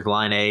Patrick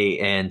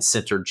Laine and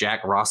center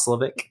Jack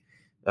Roslovic.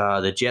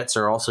 The Jets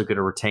are also going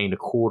to retain a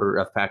quarter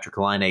of Patrick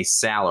Laine's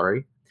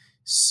salary.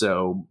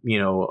 So,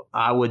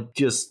 I would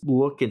just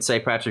look and say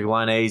Patrick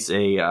Laine's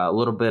a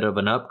little bit of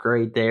an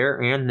upgrade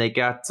there, and they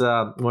got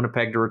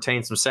Winnipeg to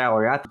retain some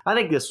salary. I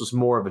think this was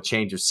more of a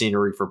change of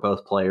scenery for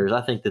both players.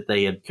 I think that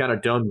they had kind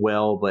of done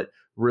well, but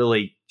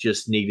really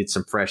just needed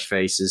some fresh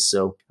faces.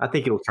 So I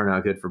think it'll turn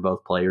out good for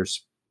both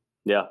players.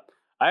 Yeah.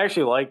 I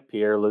actually like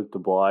Pierre-Luc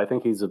Dubois. I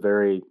think he's a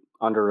very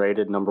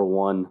underrated number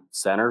one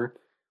center.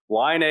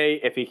 Laine,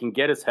 if he can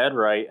get his head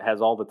right, has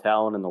all the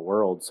talent in the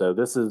world. So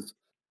this is,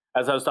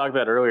 as I was talking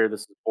about earlier,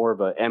 this is more of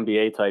an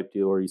NBA type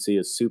deal where you see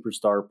a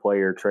superstar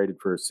player traded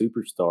for a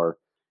superstar.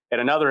 And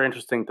another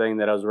interesting thing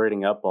that I was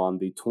reading up on,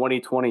 the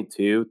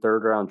 2022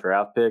 third round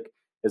draft pick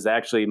is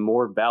actually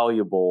more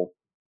valuable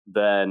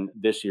than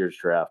this year's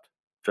draft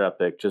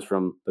pick, just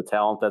from the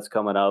talent that's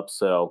coming up.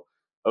 So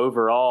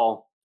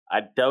overall,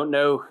 I don't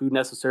know who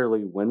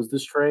necessarily wins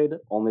this trade.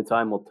 Only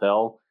time will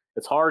tell.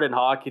 It's hard in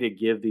hockey to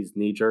give these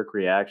knee-jerk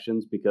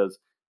reactions because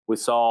we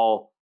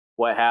saw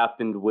what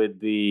happened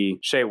with the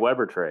Shea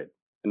Weber trade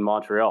in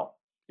Montreal.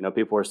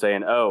 People were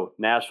saying, oh,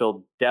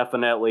 Nashville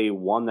definitely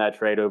won that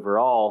trade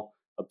overall,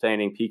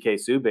 obtaining PK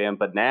Subban.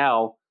 But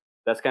now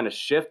that's kind of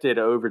shifted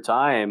over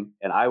time.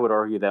 And I would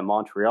argue that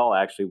Montreal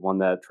actually won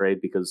that trade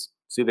because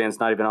Subban's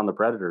not even on the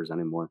Predators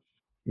anymore.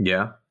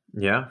 Yeah,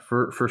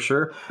 for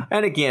sure.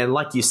 And again,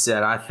 like you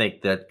said, I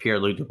think that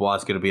Pierre-Luc Dubois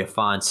is going to be a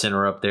fine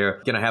center up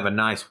there. Going to have a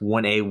nice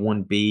 1A,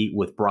 1B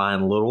with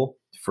Brian Little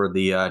for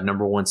the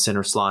number one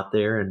center slot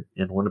there in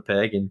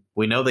Winnipeg. And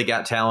we know they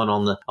got talent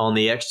on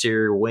the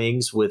exterior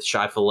wings with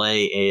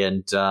Scheifele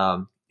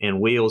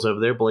and Wheels over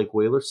there, Blake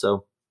Wheeler.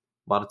 So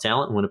a lot of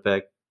talent in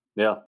Winnipeg.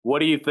 Yeah. What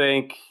do you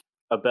think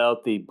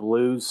about the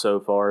Blues so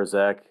far,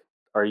 Zach?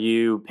 Are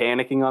you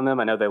panicking on them?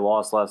 I know they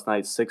lost last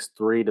night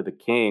 6-3 to the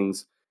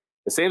Kings.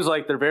 It seems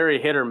like they're very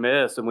hit or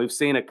miss, and we've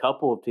seen a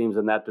couple of teams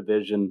in that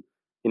division,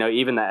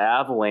 even the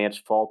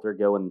Avalanche falter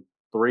going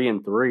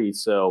 3-3.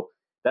 So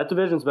that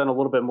division's been a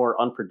little bit more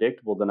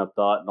unpredictable than I've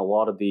thought, and a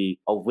lot of the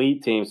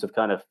elite teams have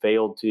kind of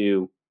failed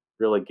to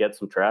really get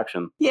some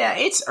traction. Yeah,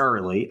 it's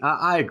early.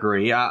 I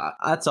agree.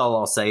 That's all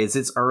I'll say is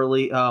it's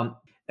early.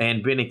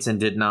 And Binnington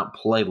did not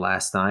play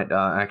last night.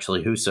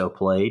 Actually, Husso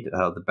played,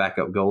 the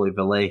backup goalie,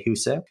 Ville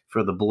Husso,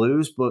 for the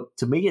Blues. But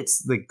to me,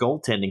 it's the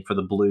goaltending for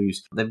the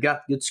Blues. They've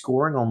got good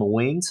scoring on the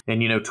wings.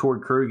 And,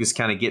 Tord Krug is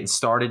kind of getting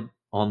started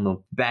on the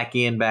back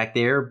end back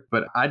there.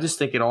 But I just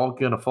think it all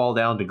going to fall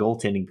down to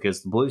goaltending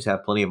because the Blues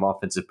have plenty of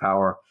offensive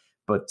power.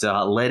 But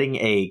letting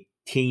a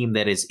team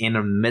that is in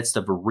the midst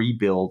of a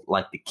rebuild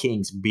like the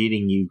Kings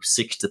beating you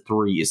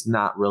 6-3 is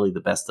not really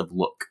the best of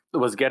look. It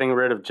was getting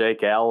rid of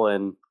Jake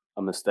Allen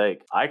a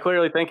mistake? I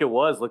clearly think it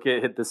was. Look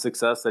at the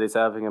success that he's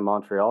having in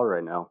Montreal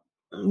right now.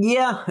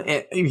 Yeah.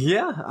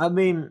 I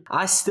mean,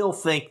 I still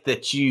think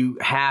that you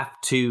have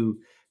to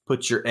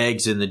put your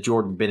eggs in the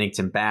Jordan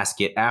Binnington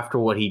basket after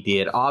what he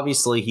did.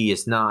 Obviously, he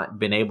has not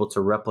been able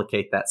to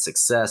replicate that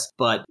success,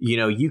 but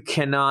you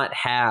cannot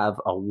have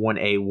a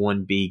 1A,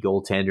 1B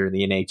goaltender in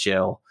the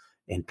NHL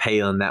and pay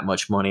them that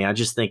much money. I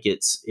just think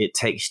it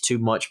takes too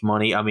much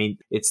money. I mean,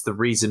 it's the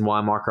reason why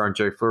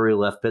Marc-Andre Fleury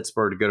left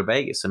Pittsburgh to go to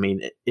Vegas. I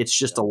mean, it's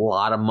just a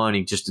lot of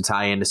money just to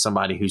tie into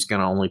somebody who's going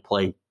to only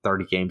play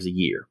 30 games a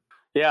year.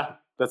 Yeah,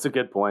 that's a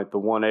good point. The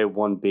 1A,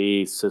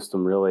 1B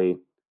system really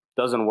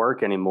doesn't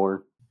work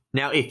anymore.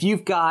 Now, if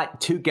you've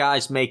got two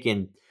guys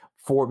making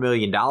 $4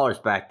 million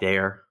back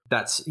there,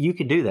 you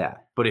can do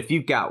that. But if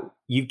you've got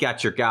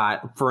your guy,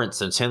 for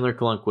instance, Henrik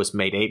Lundqvist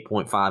made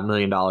 $8.5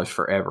 million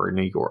forever in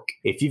New York.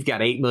 If you've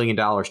got $8 million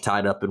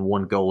tied up in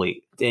one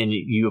goalie and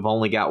you have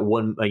only got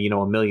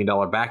 $1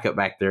 million backup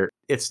back there,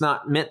 it's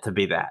not meant to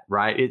be that,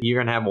 right? You're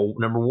going to have a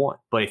number one.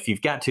 But if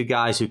you've got two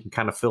guys who can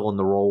kind of fill in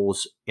the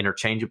roles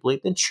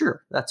interchangeably, then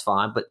sure, that's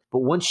fine. But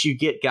once you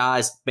get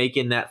guys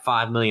making that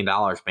 $5 million,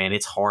 man,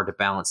 it's hard to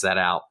balance that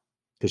out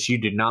because you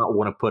do not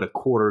want to put a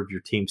quarter of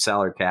your team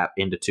salary cap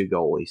into two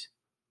goalies.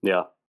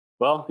 Yeah.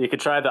 Well, you could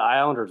try the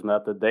Islanders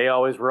method. They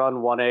always run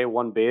 1A,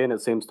 1B, and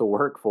it seems to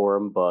work for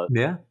them. But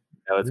yeah,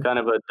 it's kind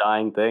of a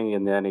dying thing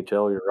in the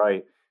NHL. You're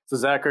right. So,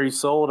 Zach, are you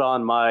sold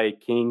on my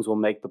Kings will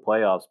make the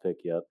playoffs pick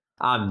yet?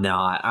 I'm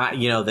not.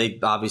 They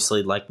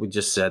obviously, like we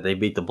just said, they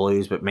beat the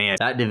Blues. But, man,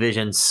 that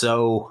division's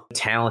so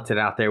talented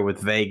out there with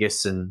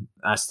Vegas, and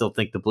I still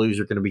think the Blues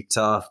are going to be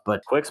tough.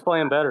 But Quick's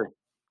playing better.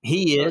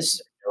 He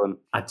is.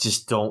 I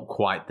just don't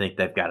quite think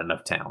they've got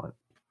enough talent.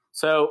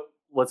 So,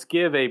 let's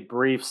give a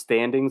brief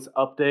standings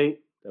update.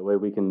 That way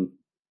we can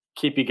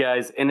keep you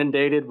guys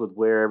inundated with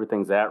where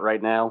everything's at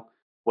right now.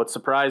 What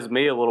surprised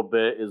me a little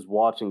bit is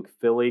watching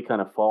Philly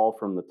kind of fall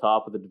from the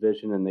top of the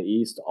division in the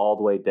East all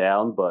the way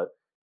down. But,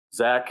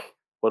 Zach,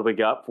 what do we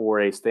got for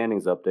a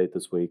standings update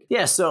this week?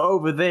 Yeah, so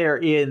over there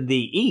in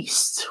the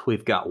East,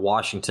 we've got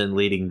Washington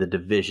leading the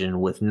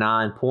division with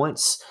 9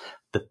 points.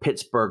 The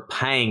Pittsburgh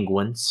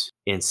Penguins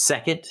in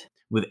second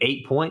with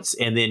 8 points,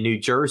 and then New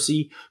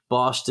Jersey,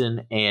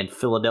 Boston, and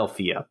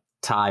Philadelphia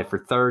tied for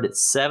third at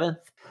 7th.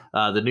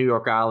 The New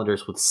York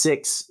Islanders with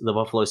 6, the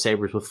Buffalo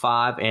Sabres with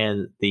 5,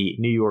 and the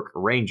New York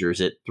Rangers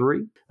at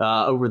 3.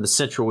 Over in the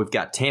Central, we've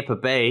got Tampa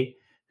Bay,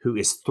 who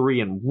is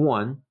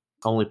 3-1,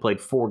 only played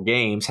 4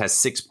 games, has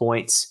 6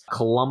 points.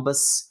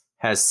 Columbus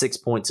has 6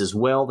 points as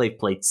well. They've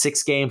played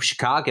 6 games.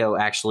 Chicago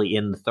actually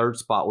in the third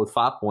spot with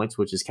 5 points,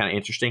 which is kind of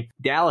interesting.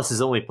 Dallas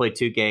has only played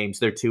 2 games.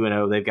 They're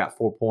 2-0. They've got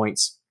 4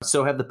 points.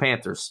 So have the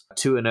Panthers,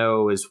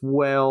 2-0 as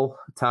well,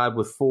 tied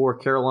with 4.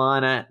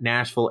 Carolina,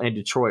 Nashville, and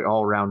Detroit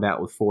all round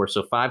out with 4.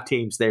 So 5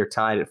 teams there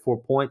tied at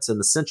 4 points in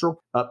the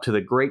Central. Up to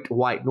the Great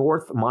White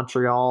North,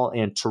 Montreal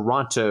and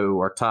Toronto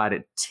are tied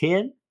at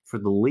 10 for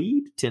the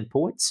lead, 10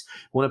 points.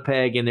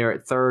 Winnipeg in there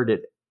at third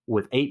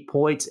with 8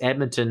 points.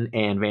 Edmonton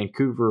and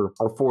Vancouver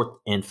are 4th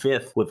and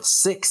 5th with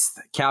 6th.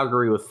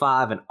 Calgary with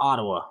 5, and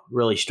Ottawa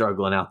really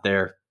struggling out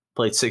there.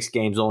 Played 6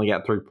 games, only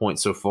got 3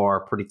 points so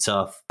far. Pretty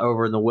tough.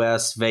 Over in the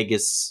West,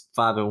 Vegas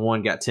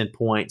 5-1, got 10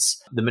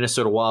 points. The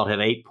Minnesota Wild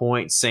have 8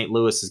 points. St.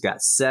 Louis has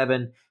got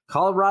 7.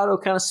 Colorado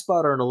kind of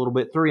sputtering a little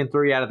bit.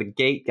 3-3 out of the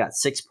gate, got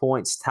 6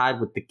 points. Tied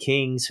with the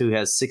Kings, who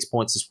has 6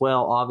 points as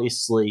well.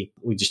 Obviously,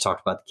 we just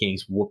talked about the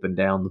Kings whooping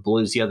down the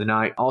Blues the other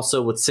night.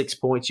 Also with 6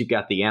 points, you've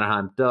got the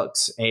Anaheim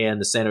Ducks and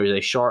the San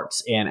Jose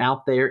Sharks. And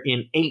out there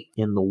in 8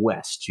 in the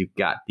West, you've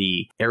got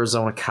the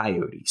Arizona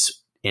Coyotes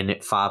in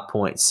at 5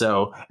 points.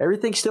 So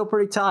everything's still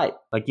pretty tight.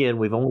 Again,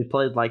 we've only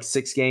played like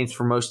 6 games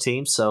for most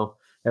teams, so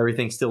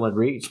everything's still in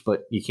reach,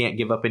 but you can't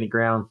give up any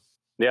ground.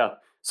 Yeah.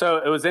 So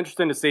it was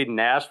interesting to see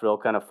Nashville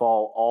kind of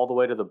fall all the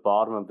way to the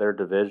bottom of their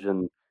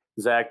division.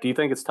 Zach, do you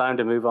think it's time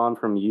to move on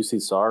from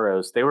UC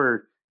Saros? They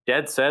were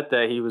dead set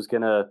that he was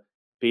going to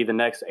be the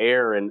next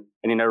heir and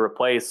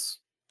replace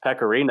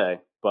Pecorine,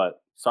 but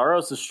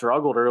Saros has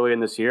struggled early in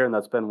this year, and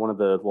that's been one of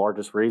the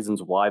largest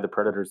reasons why the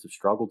Predators have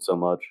struggled so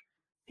much.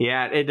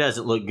 Yeah, it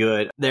doesn't look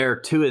good. They're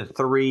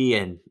 2-3,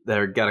 and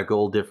they've got a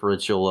goal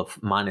differential of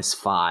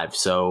 -5,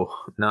 so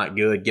not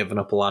good. Giving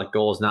up a lot of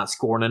goals, not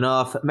scoring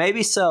enough.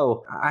 Maybe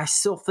so. I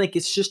still think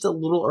it's just a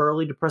little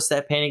early to press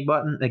that panic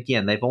button.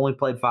 Again, they've only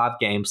played 5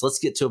 games. Let's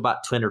get to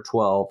about 10 or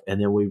 12, and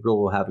then we really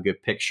will have a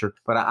good picture.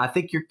 But I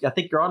think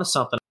you're onto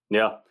something.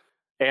 Yeah,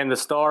 and the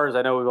Stars,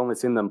 I know we've only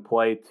seen them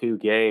play 2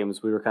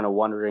 games. We were kind of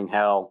wondering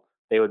how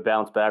they would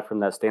bounce back from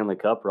that Stanley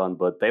Cup run,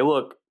 but they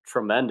look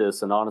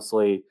tremendous, and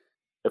honestly,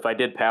 if I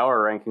did power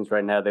rankings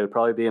right now, they would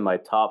probably be in my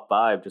top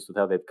 5 just with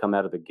how they've come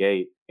out of the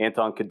gate.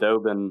 Anton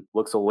Khudobin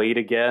looks elite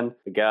again.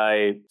 The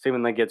guy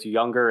seemingly gets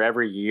younger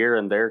every year,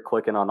 and they're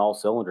clicking on all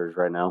cylinders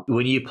right now.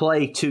 When you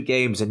play 2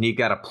 games and you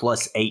got a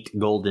 +8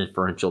 goal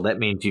differential, that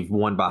means you've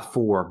won by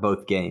 4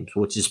 both games,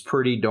 which is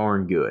pretty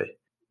darn good.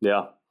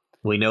 Yeah.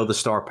 We know the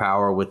star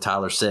power with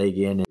Tyler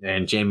Seguin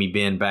and Jamie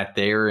Benn back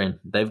there, and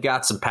they've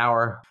got some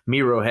power.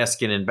 Miro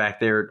Heiskanen back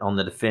there on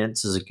the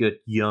defense is a good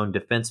young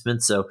defenseman,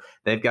 so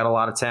they've got a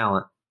lot of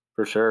talent.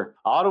 For sure.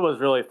 Ottawa's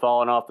really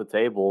fallen off the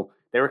table.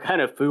 They were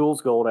kind of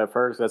fool's gold at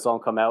first. I saw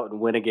them come out and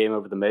win a game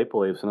over the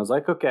Maple Leafs, and I was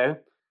like, okay,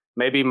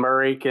 maybe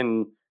Murray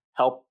can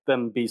help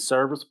them be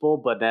serviceable,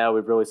 but now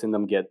we've really seen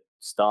them get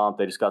stomped.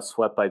 They just got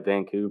swept by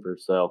Vancouver,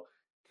 so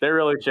they're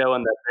really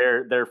showing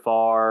that they're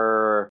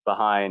far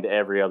behind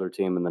every other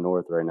team in the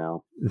North right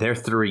now. They're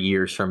 3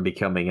 years from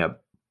becoming a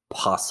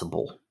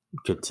possible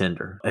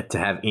contender to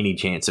have any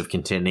chance of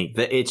contending.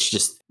 It's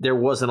just there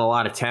wasn't a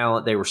lot of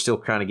talent. They were still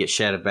trying to get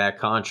shattered back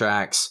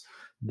contracts,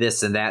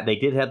 this and that. They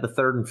did have the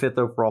 3rd and 5th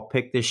overall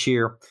pick this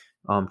year.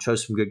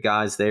 Chose some good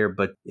guys there,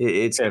 but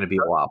it's going to be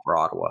a while for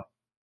Ottawa.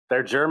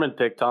 Their German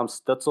pick, Tom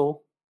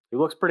Stützle, he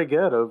looks pretty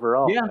good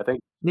overall. Yeah. I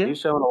think Yeah. he's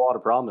showing a lot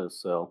of promise.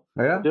 So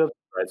Yeah. they do have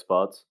bright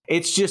spots.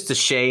 It's just a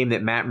shame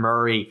that Matt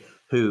Murray,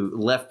 who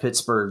left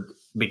Pittsburgh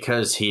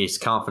because his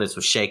confidence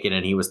was shaken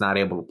and he was not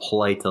able to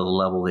play to the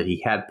level that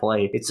he had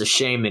played. It's a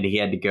shame that he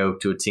had to go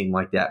to a team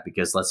like that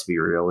because, let's be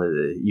real,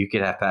 you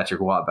could have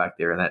Patrick Watt back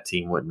there and that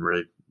team wouldn't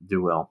really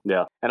do well.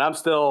 Yeah. And I'm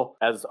still,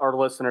 as our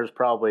listeners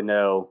probably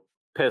know,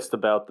 pissed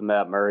about the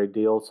Matt Murray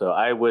deal. So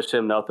I wish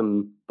him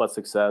nothing but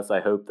success.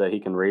 I hope that he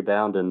can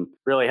rebound and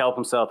really help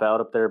himself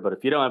out up there. But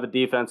if you don't have a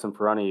defense in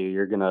front of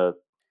you,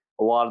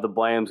 a lot of the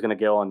blame is going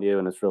to go on you,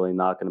 and it's really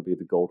not going to be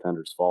the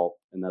goaltender's fault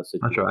in that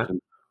situation.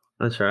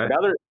 That's right.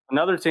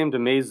 Another team to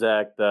me,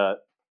 Zach, that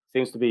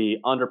seems to be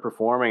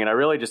underperforming, and I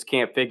really just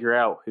can't figure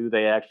out who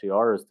they actually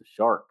are, is the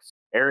Sharks.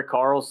 Erik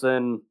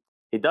Karlsson,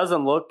 he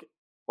doesn't look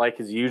like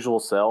his usual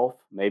self.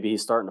 Maybe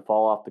he's starting to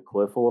fall off the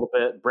cliff a little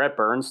bit. Brett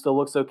Burns still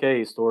looks okay.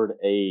 He scored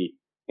a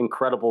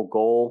incredible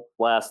goal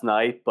last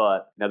night,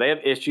 but now they have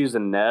issues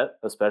in net,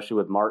 especially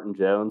with Martin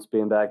Jones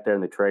being back there,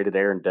 and they traded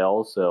Aaron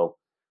Dell. So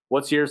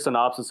what's your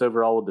synopsis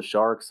overall with the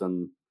Sharks,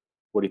 and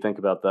what do you think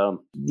about them?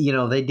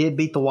 They did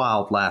beat the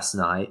Wild last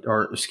night,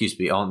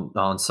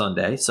 on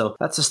Sunday. So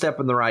that's a step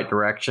in the right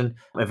direction.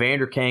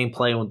 Evander Kane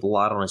playing with a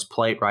lot on his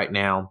plate right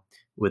now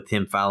with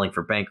him filing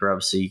for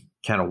bankruptcy,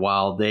 kind of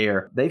wild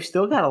there. They've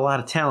still got a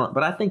lot of talent,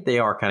 but I think they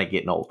are kind of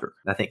getting older.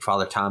 I think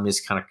Father Time is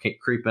kind of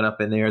creeping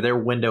up in there. Their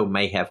window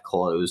may have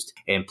closed,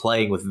 and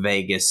playing with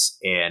Vegas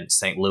and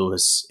St.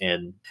 Louis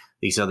and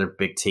these other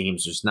big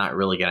teams is not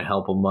really going to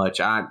help them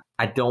much. I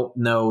don't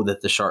know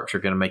that the Sharks are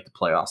going to make the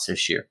playoffs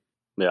this year.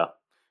 Yeah.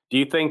 Do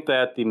you think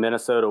that the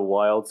Minnesota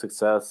Wild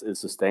success is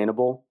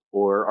sustainable,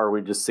 or are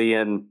we just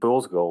seeing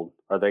fool's gold?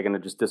 Are they going to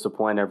just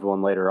disappoint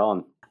everyone later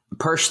on?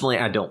 Personally,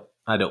 I don't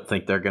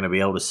think they're going to be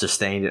able to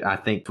sustain it. I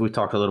think we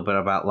talked a little bit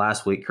about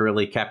last week.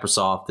 Kirill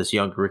Kaprizov, this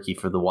young rookie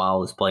for the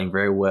Wild, is playing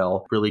very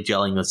well, really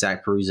gelling with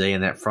Zach Parise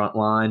in that front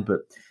line,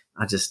 but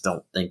I just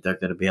don't think they're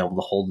going to be able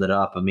to hold it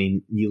up. I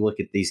mean, you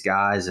look at these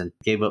guys and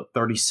gave up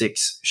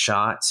 36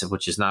 shots,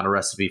 which is not a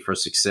recipe for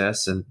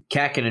success. And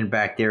Kähkönen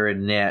back there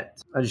in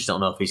net, I just don't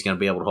know if he's going to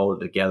be able to hold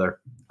it together.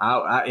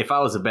 If I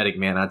was a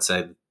betting man, I'd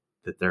say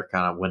that their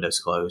kind of window's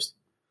closed.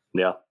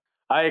 Yeah,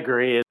 I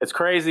agree. It's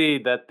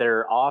crazy that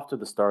they're off to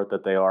the start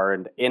that they are.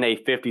 And in a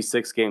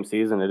 56-game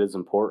season, it is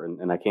important.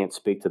 And I can't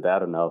speak to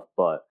that enough.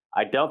 But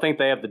I don't think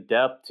they have the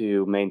depth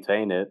to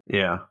maintain it.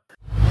 Yeah.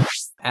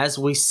 As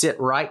we sit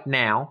right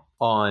now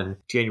on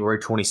January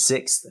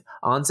 26th,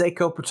 Anze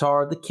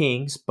Kopitar of the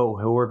Kings, Bo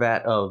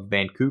Horvat of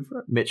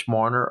Vancouver, Mitch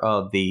Marner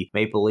of the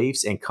Maple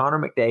Leafs, and Connor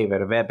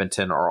McDavid of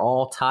Edmonton are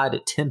all tied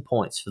at 10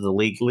 points for the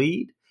league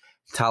lead.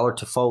 Tyler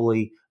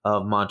Toffoli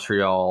of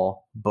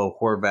Montreal, Bo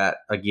Horvat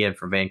again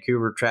for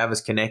Vancouver,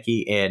 Travis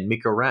Konecny, and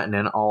Mikko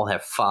Rantanen all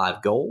have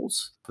 5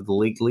 goals for the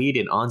league lead,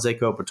 and Anze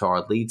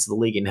Kopitar leads the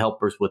league in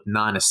helpers with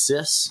 9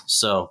 assists.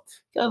 So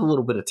got a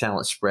little bit of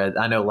talent spread.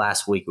 I know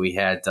last week we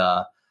had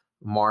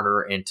Marner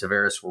and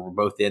Tavares were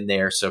both in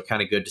there, so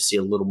kind of good to see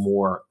a little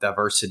more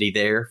diversity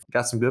there.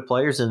 Got some good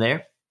players in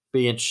there.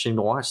 Be interesting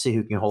to watch, see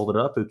who can hold it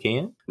up, who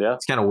can. Yeah,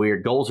 it's kind of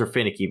weird. Goals are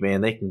finicky,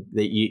 man.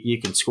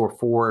 You can score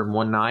 4 in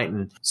one night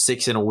and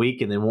 6 in a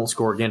week, and then won't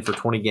score again for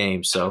 20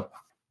 games. So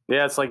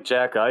yeah, it's like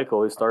Jack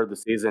Eichel. He started the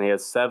season, he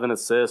has 7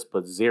 assists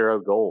but 0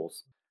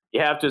 goals.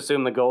 You have to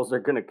assume the goals are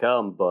going to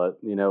come, but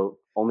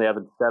only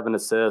having 7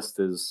 assists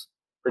is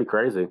pretty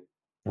crazy.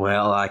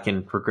 Well, I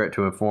can regret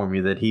to inform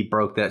you that he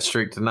broke that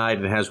streak tonight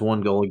and has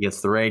 1 goal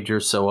against the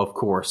Rangers, so of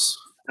course.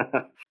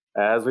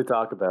 As we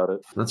talk about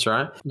it. That's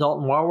right.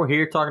 Dalton, while we're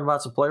here talking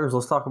about some players,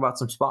 let's talk about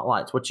some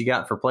spotlights. What you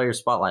got for Players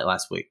Spotlight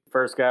last week?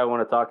 First guy I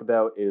want to talk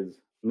about is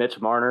Mitch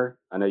Marner.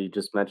 I know you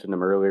just mentioned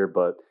him earlier,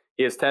 but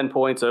he has 10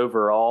 points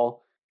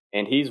overall,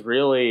 and he's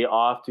really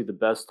off to the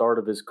best start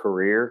of his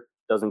career.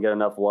 Doesn't get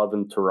enough love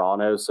in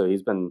Toronto, so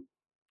he's been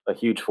a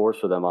huge force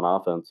for them on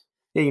offense.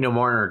 Yeah,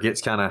 Marner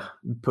gets kind of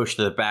pushed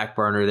to the back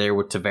burner there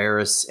with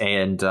Tavares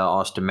and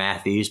Auston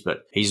Matthews,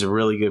 but he's a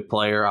really good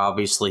player.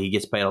 Obviously, he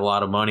gets paid a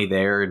lot of money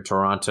there in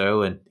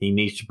Toronto, and he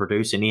needs to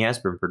produce, and he has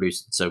been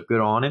producing, so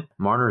good on him.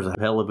 Marner's a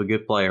hell of a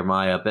good player.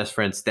 My best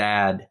friend's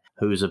dad,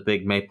 who's a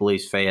big Maple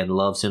Leafs fan,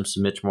 loves him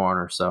some Mitch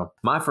Marner. So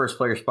my first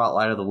player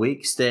spotlight of the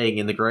week, staying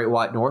in the Great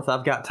White North,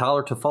 I've got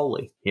Tyler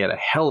Toffoli. He had a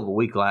hell of a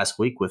week last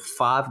week with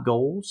 5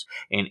 goals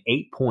and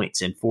 8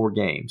 points in 4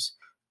 games.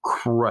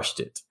 Crushed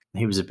it.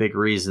 He was a big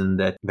reason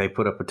that they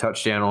put up a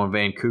touchdown on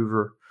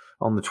Vancouver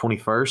on the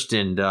 21st,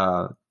 and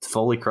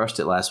Toffoli crushed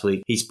it last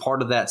week. He's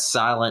part of that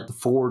silent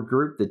forward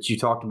group that you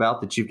talked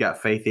about that you've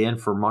got faith in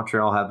for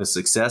Montreal having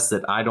success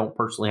that I don't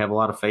personally have a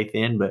lot of faith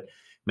in, but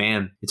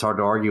man, it's hard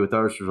to argue with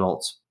those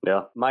results.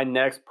 Yeah. My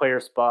next player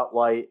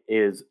spotlight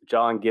is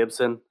John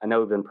Gibson. I know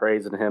we've been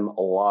praising him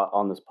a lot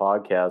on this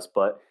podcast,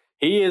 but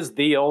he is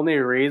the only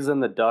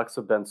reason the Ducks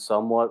have been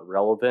somewhat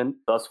relevant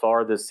thus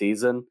far this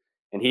season.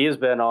 And he has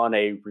been on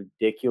a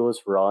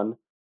ridiculous run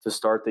to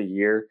start the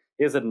year.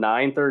 He has a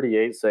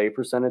 .938 save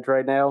percentage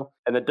right now.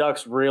 And the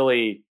Ducks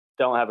really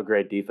don't have a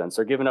great defense.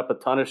 They're giving up a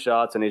ton of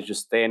shots, and he's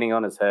just standing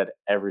on his head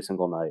every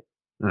single night.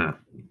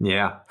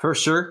 Yeah, for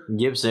sure.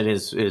 Gibson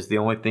is the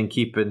only thing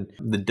keeping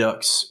the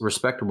Ducks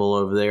respectable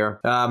over there.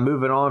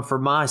 Moving on for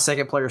my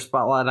second player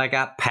spotlight, I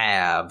got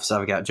Pavs.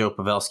 I've got Joe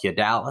Pavelski of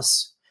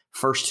Dallas.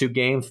 First 2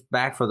 games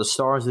back for the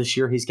Stars this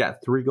year, he's got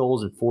 3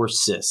 goals and 4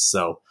 assists.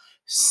 So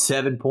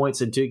 7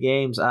 points in 2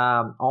 games,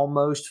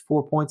 almost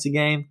 4 points a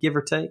game, give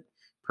or take.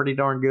 Pretty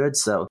darn good.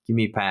 So give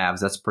me Pavs.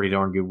 That's a pretty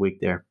darn good week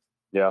there.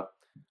 Yeah.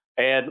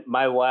 And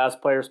my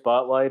last player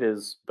spotlight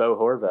is Bo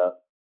Horvat,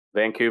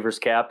 Vancouver's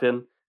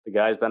captain. The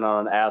guy's been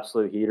on an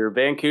absolute heater.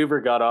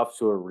 Vancouver got off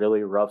to a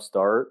really rough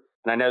start.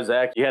 And I know,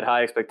 Zach, you had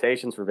high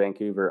expectations for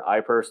Vancouver.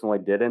 I personally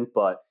didn't,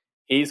 but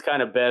he's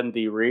kind of been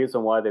the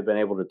reason why they've been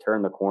able to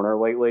turn the corner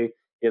lately.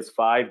 He has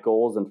 5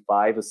 goals and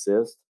 5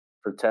 assists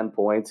for 10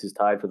 points. He's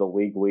tied for the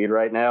league lead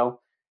right now.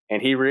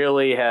 And he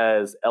really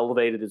has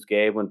elevated his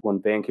game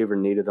when Vancouver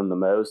needed him the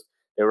most.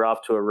 They were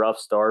off to a rough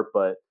start,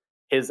 but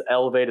his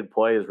elevated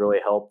play has really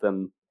helped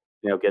them,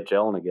 get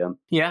gelling again.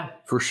 Yeah,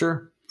 for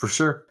sure. For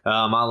sure.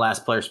 My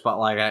last player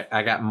spotlight,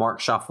 I got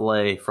Mark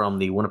Chauffelet from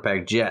the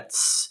Winnipeg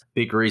Jets.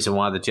 Big reason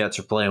why the Jets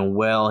are playing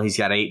well. He's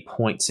got 8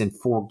 points in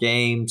 4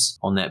 games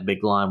on that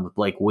big line with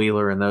Blake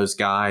Wheeler and those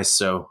guys.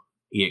 So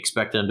you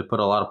expect them to put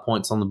a lot of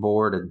points on the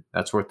board, and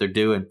that's what they're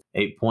doing.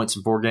 8 points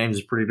in 4 games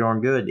is pretty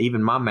darn good.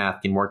 Even my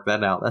math can work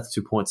that out. That's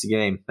 2 points a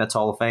game. That's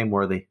Hall of Fame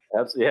worthy.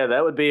 Yeah,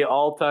 that would be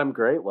all-time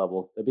great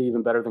level. That'd be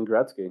even better than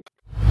Gretzky.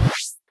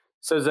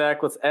 So,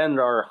 Zach, let's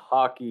end our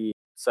hockey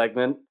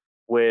segment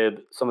with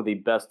some of the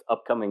best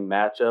upcoming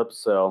matchups.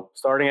 So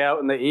starting out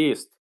in the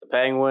East, the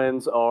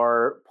Penguins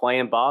are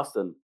playing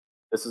Boston.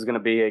 This is going to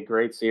be a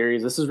great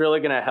series. This is really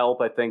going to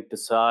help, I think,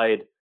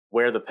 decide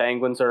where the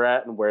Penguins are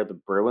at and where the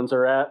Bruins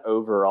are at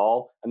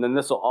overall. And then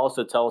this will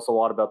also tell us a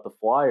lot about the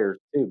Flyers,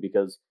 too,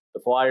 because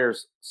the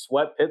Flyers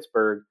swept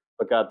Pittsburgh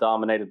but got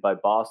dominated by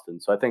Boston.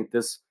 So I think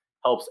this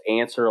helps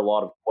answer a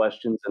lot of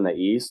questions in the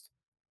East.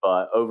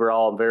 But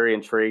overall, I'm very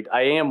intrigued.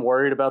 I am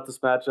worried about this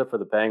matchup for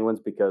the Penguins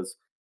because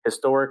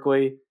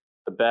historically,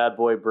 the bad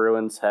boy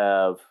Bruins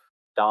have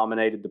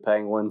dominated the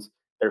Penguins.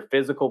 Their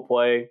physical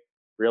play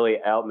really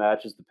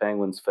outmatches the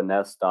Penguins'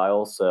 finesse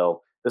style.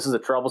 So this is a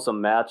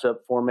troublesome matchup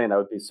for me, and I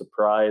would be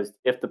surprised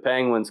if the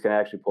Penguins can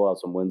actually pull out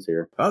some wins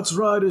here. That's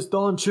right, as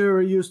Don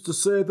Cherry used to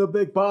say, the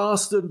big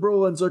Boston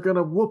Bruins are going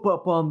to whoop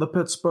up on the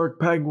Pittsburgh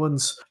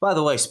Penguins. By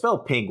the way, spell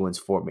Penguins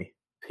for me.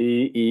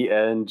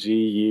 Penguins.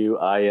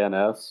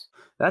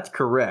 That's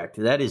correct.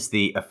 That is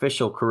the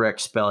official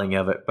correct spelling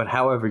of it. But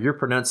however, your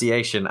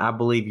pronunciation, I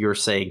believe you're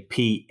saying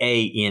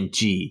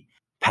P-A-N-G,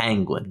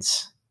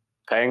 Penguins.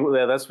 Penguins?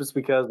 Yeah, that's just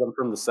because I'm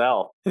from the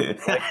South.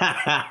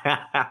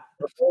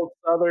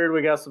 Southern,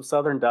 we got some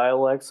Southern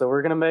dialects, so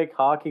we're going to make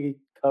hockey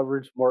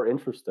coverage more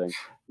interesting.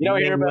 You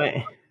don't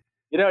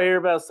hear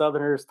about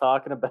Southerners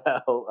talking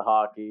about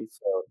hockey,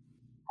 so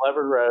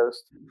clever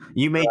roast.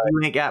 You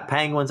ain't got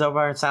Penguins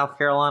over in South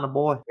Carolina,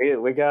 boy.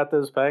 We got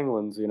those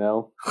Penguins,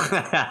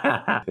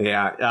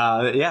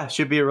 Yeah,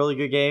 should be a really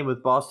good game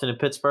with Boston and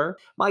Pittsburgh.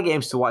 My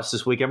games to watch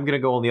this week, I'm going to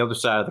go on the other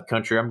side of the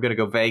country. I'm going to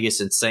go Vegas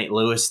and St.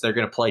 Louis. They're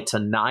going to play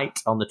tonight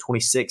on the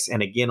 26th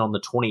and again on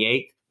the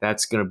 28th.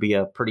 That's going to be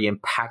a pretty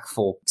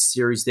impactful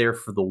series there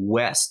for the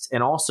West.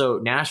 And also,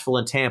 Nashville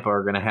and Tampa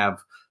are going to have a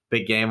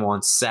big game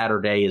on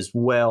Saturday as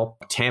well.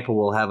 Tampa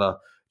will have a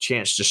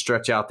chance to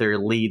stretch out their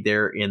lead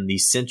there in the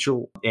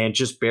Central and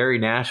just bury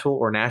Nashville,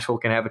 or Nashville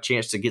can have a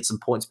chance to get some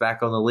points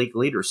back on the league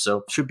leaders. So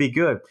it should be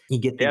good. You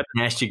get the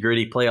nasty,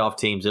 gritty playoff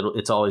teams.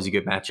 It's always a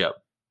good matchup.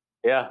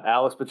 Yeah,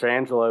 Alex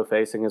Pietrangelo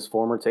facing his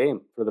former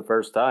team for the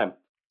first time.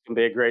 It's going to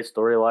be a great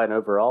storyline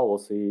overall. We'll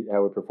see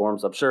how he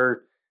performs. I'm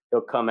sure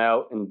he'll come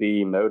out and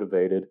be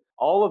motivated.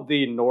 All of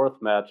the North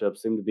matchups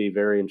seem to be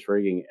very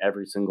intriguing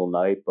every single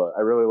night, but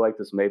I really like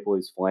this Maple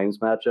Leafs Flames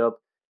matchup.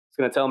 It's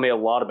going to tell me a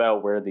lot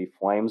about where the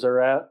Flames are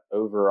at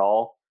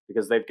overall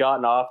because they've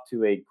gotten off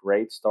to a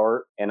great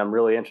start, and I'm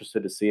really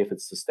interested to see if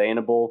it's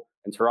sustainable.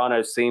 And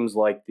Toronto seems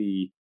like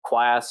the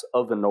class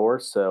of the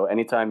North, so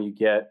anytime you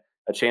get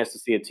a chance to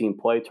see a team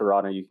play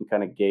Toronto, you can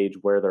kind of gauge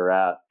where they're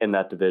at in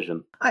that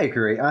division. I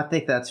agree. I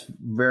think that's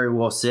very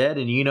well said.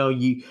 And,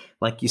 you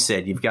like you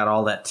said, you've got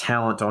all that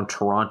talent on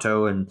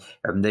Toronto, and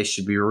they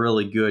should be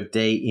really good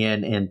day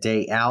in and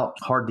day out.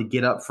 Hard to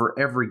get up for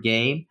every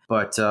game,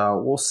 but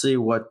we'll see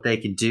what they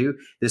can do.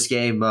 This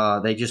game,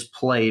 they just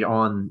played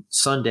on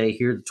Sunday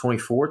here, the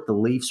 24th. The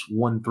Leafs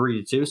won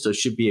 3-2, so it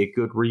should be a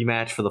good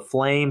rematch for the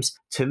Flames.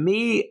 To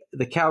me,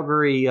 the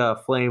Calgary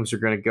Flames are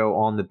going to go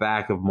on the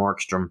back of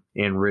Markstrom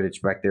and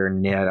Rittich back there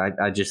in net.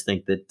 I just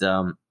think that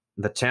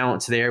the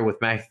talent's there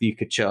with Matthew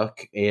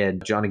Tkachuk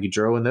and Johnny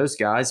Gaudreau and those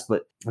guys,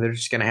 but they're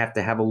just going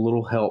to have a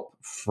little help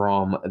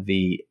from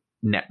the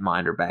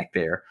netminder back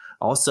there.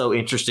 Also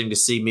interesting to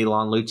see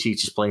Milan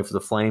Lucic is playing for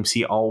the Flames.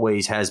 He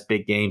always has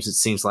big games, it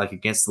seems like,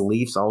 against the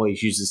Leafs,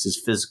 always uses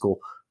his physical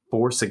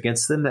force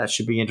against them. That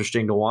should be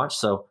interesting to watch,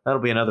 so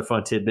that'll be another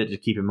fun tidbit to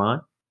keep in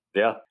mind.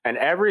 Yeah, and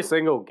every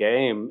single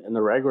game in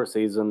the regular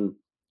season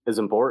is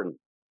important.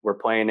 We're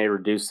playing a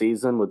reduced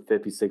season with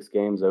 56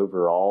 games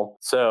overall.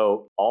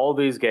 So all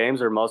these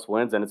games are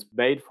must-wins, and it's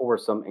made for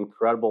some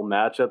incredible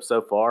matchups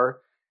so far.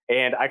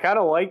 And I kind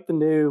of like the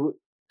new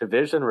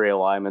division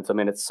realignments. I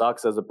mean, it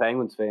sucks as a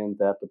Penguins fan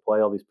to have to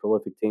play all these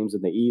prolific teams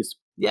in the East.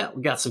 Yeah,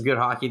 we got some good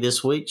hockey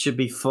this week. Should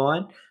be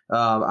fun.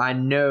 I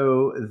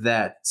know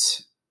that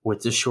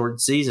with this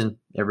short season,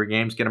 every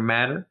game's going to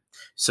matter.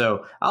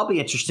 So I'll be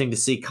interesting to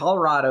see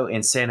Colorado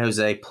and San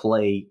Jose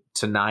play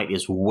tonight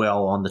as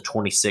well on the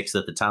 26th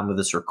at the time of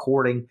this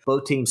recording.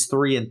 Both teams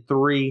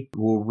 3-3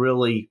 will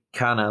really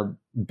kind of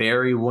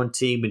bury one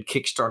team and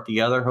kickstart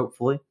the other,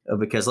 hopefully,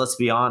 because let's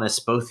be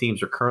honest, both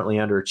teams are currently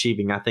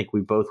underachieving. I think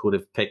we both would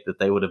have picked that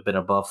they would have been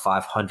above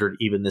 500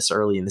 even this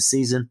early in the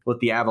season,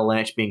 with the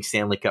Avalanche being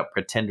Stanley Cup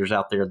pretenders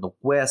out there in the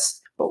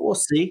West. But we'll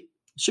see.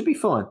 It should be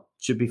fun.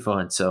 Should be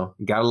fun. So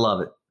you got to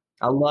love it.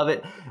 I love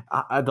it.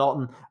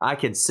 Dalton, I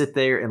can sit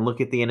there and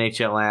look at the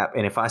NHL app,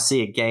 and if I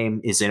see a game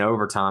is in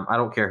overtime, I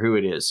don't care who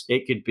it is.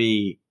 It could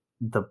be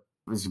the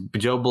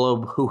Joe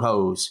Blow Who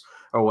Hose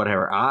or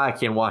whatever. I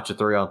can watch a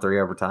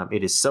 3-on-3 overtime.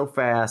 It is so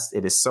fast.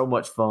 It is so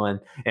much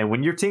fun. And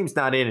when your team's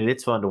not in it,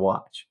 it's fun to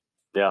watch.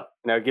 Yeah.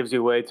 Now, it gives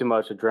you way too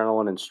much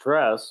adrenaline and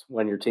stress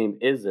when your team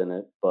is in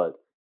it, but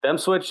the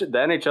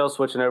NHL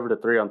switching over to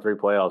 3-on-3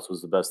 playoffs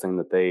was the best thing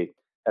that they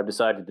have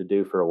decided to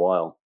do for a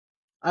while.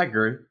 I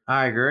agree.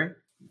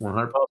 100%.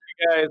 Well, if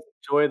you guys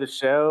enjoy the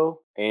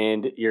show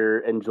and you're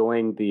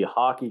enjoying the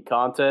hockey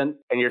content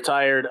and you're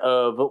tired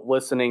of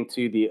listening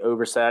to the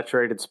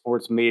oversaturated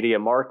sports media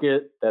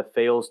market that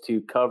fails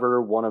to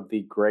cover one of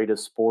the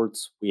greatest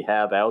sports we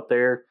have out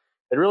there,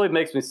 it really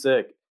makes me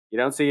sick. You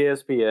don't see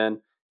ESPN.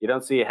 You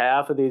don't see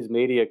half of these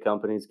media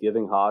companies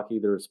giving hockey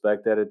the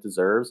respect that it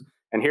deserves.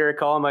 And here at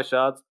Calling My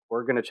Shots,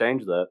 we're going to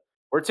change that.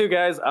 We're two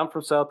guys. I'm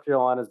from South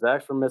Carolina.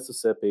 Zach's from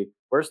Mississippi.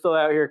 We're still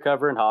out here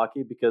covering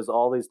hockey because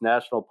all these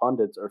national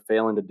pundits are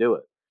failing to do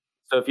it.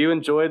 So if you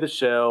enjoy the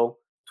show,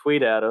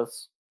 tweet at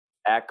us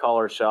at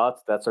Caller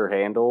Shots. That's our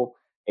handle.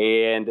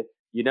 And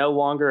you no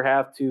longer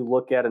have to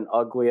look at an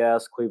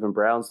ugly-ass Cleveland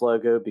Browns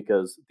logo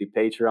because the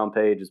Patreon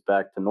page is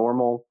back to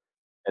normal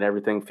and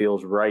everything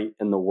feels right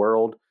in the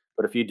world.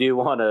 But if you do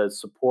want to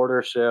support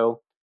our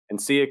show and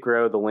see it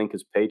grow, the link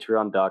is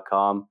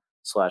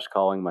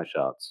patreon.com/calling my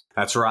shots.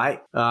 That's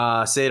right.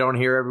 I say it on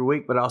here every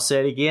week, but I'll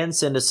say it again.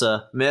 Send us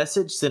a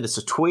message, send us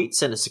a tweet,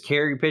 send us a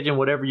carrier pigeon,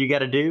 whatever you got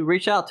to do.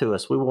 Reach out to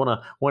us. We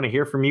want to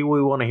hear from you.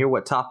 We want to hear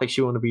what topics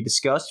you want to be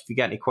discussed. If you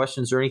got any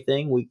questions or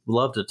anything, we'd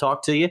love to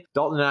talk to you.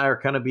 Dalton and I are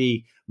going to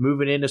be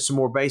moving into some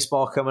more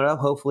baseball coming up.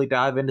 Hopefully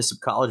dive into some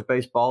college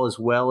baseball as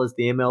well as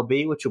the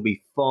MLB, which will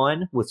be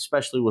fun,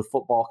 especially with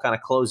football kind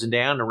of closing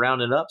down and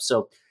rounding up.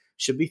 So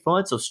should be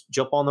fun. So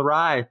jump on the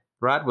ride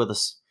with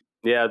us.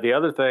 Yeah, the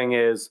other thing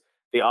is,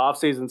 the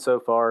offseason so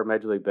far,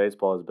 Major League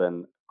Baseball has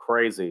been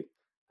crazy.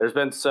 There's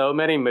been so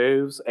many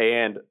moves,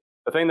 and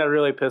the thing that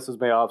really pisses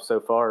me off so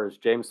far is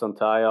Jameson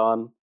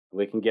Taillon.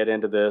 We can get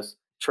into this.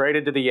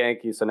 Traded to the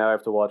Yankees, so now I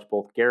have to watch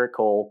both Garrett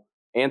Cole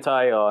and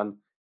Taillon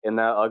in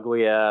that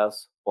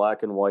ugly-ass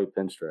black and white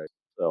pinstripe.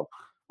 So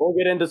we'll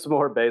get into some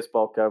more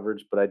baseball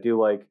coverage, but I do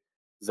like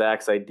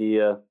Zach's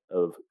idea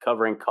of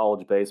covering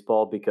college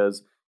baseball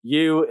because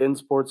you in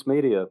sports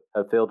media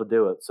have failed to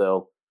do it.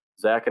 So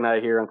Zach and I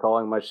here on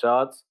Calling My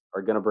Shots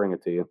are going to bring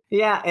it to you.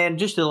 Yeah, and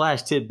just the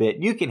last tidbit,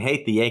 you can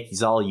hate the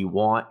Yankees all you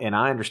want, and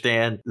I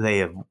understand they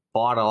have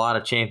bought a lot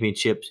of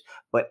championships,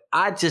 but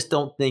I just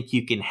don't think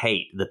you can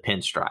hate the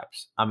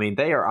pinstripes. I mean,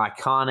 they are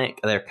iconic.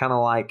 They're kind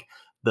of like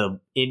the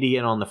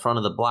Indian on the front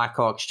of the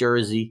Blackhawks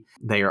jersey.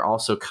 They are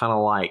also kind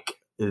of like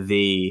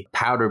the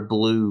powder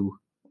blue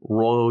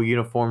Royal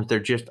uniforms.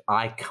 They're just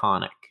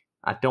iconic.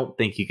 I don't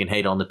think you can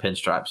hate on the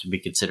pinstripes and be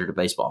considered a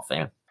baseball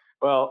fan.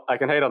 Well, I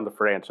can hate on the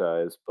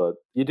franchise, but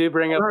you do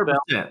bring up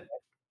the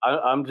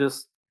I'm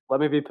just, let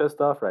me be pissed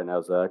off right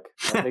now, Zach.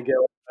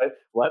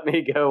 Let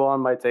me go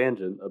on my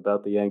tangent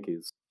about the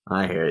Yankees.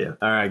 I hear you.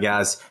 All right,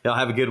 guys. Y'all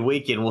have a good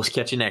week, and we'll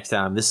catch you next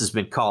time. This has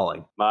been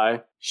Calling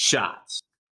My Shots.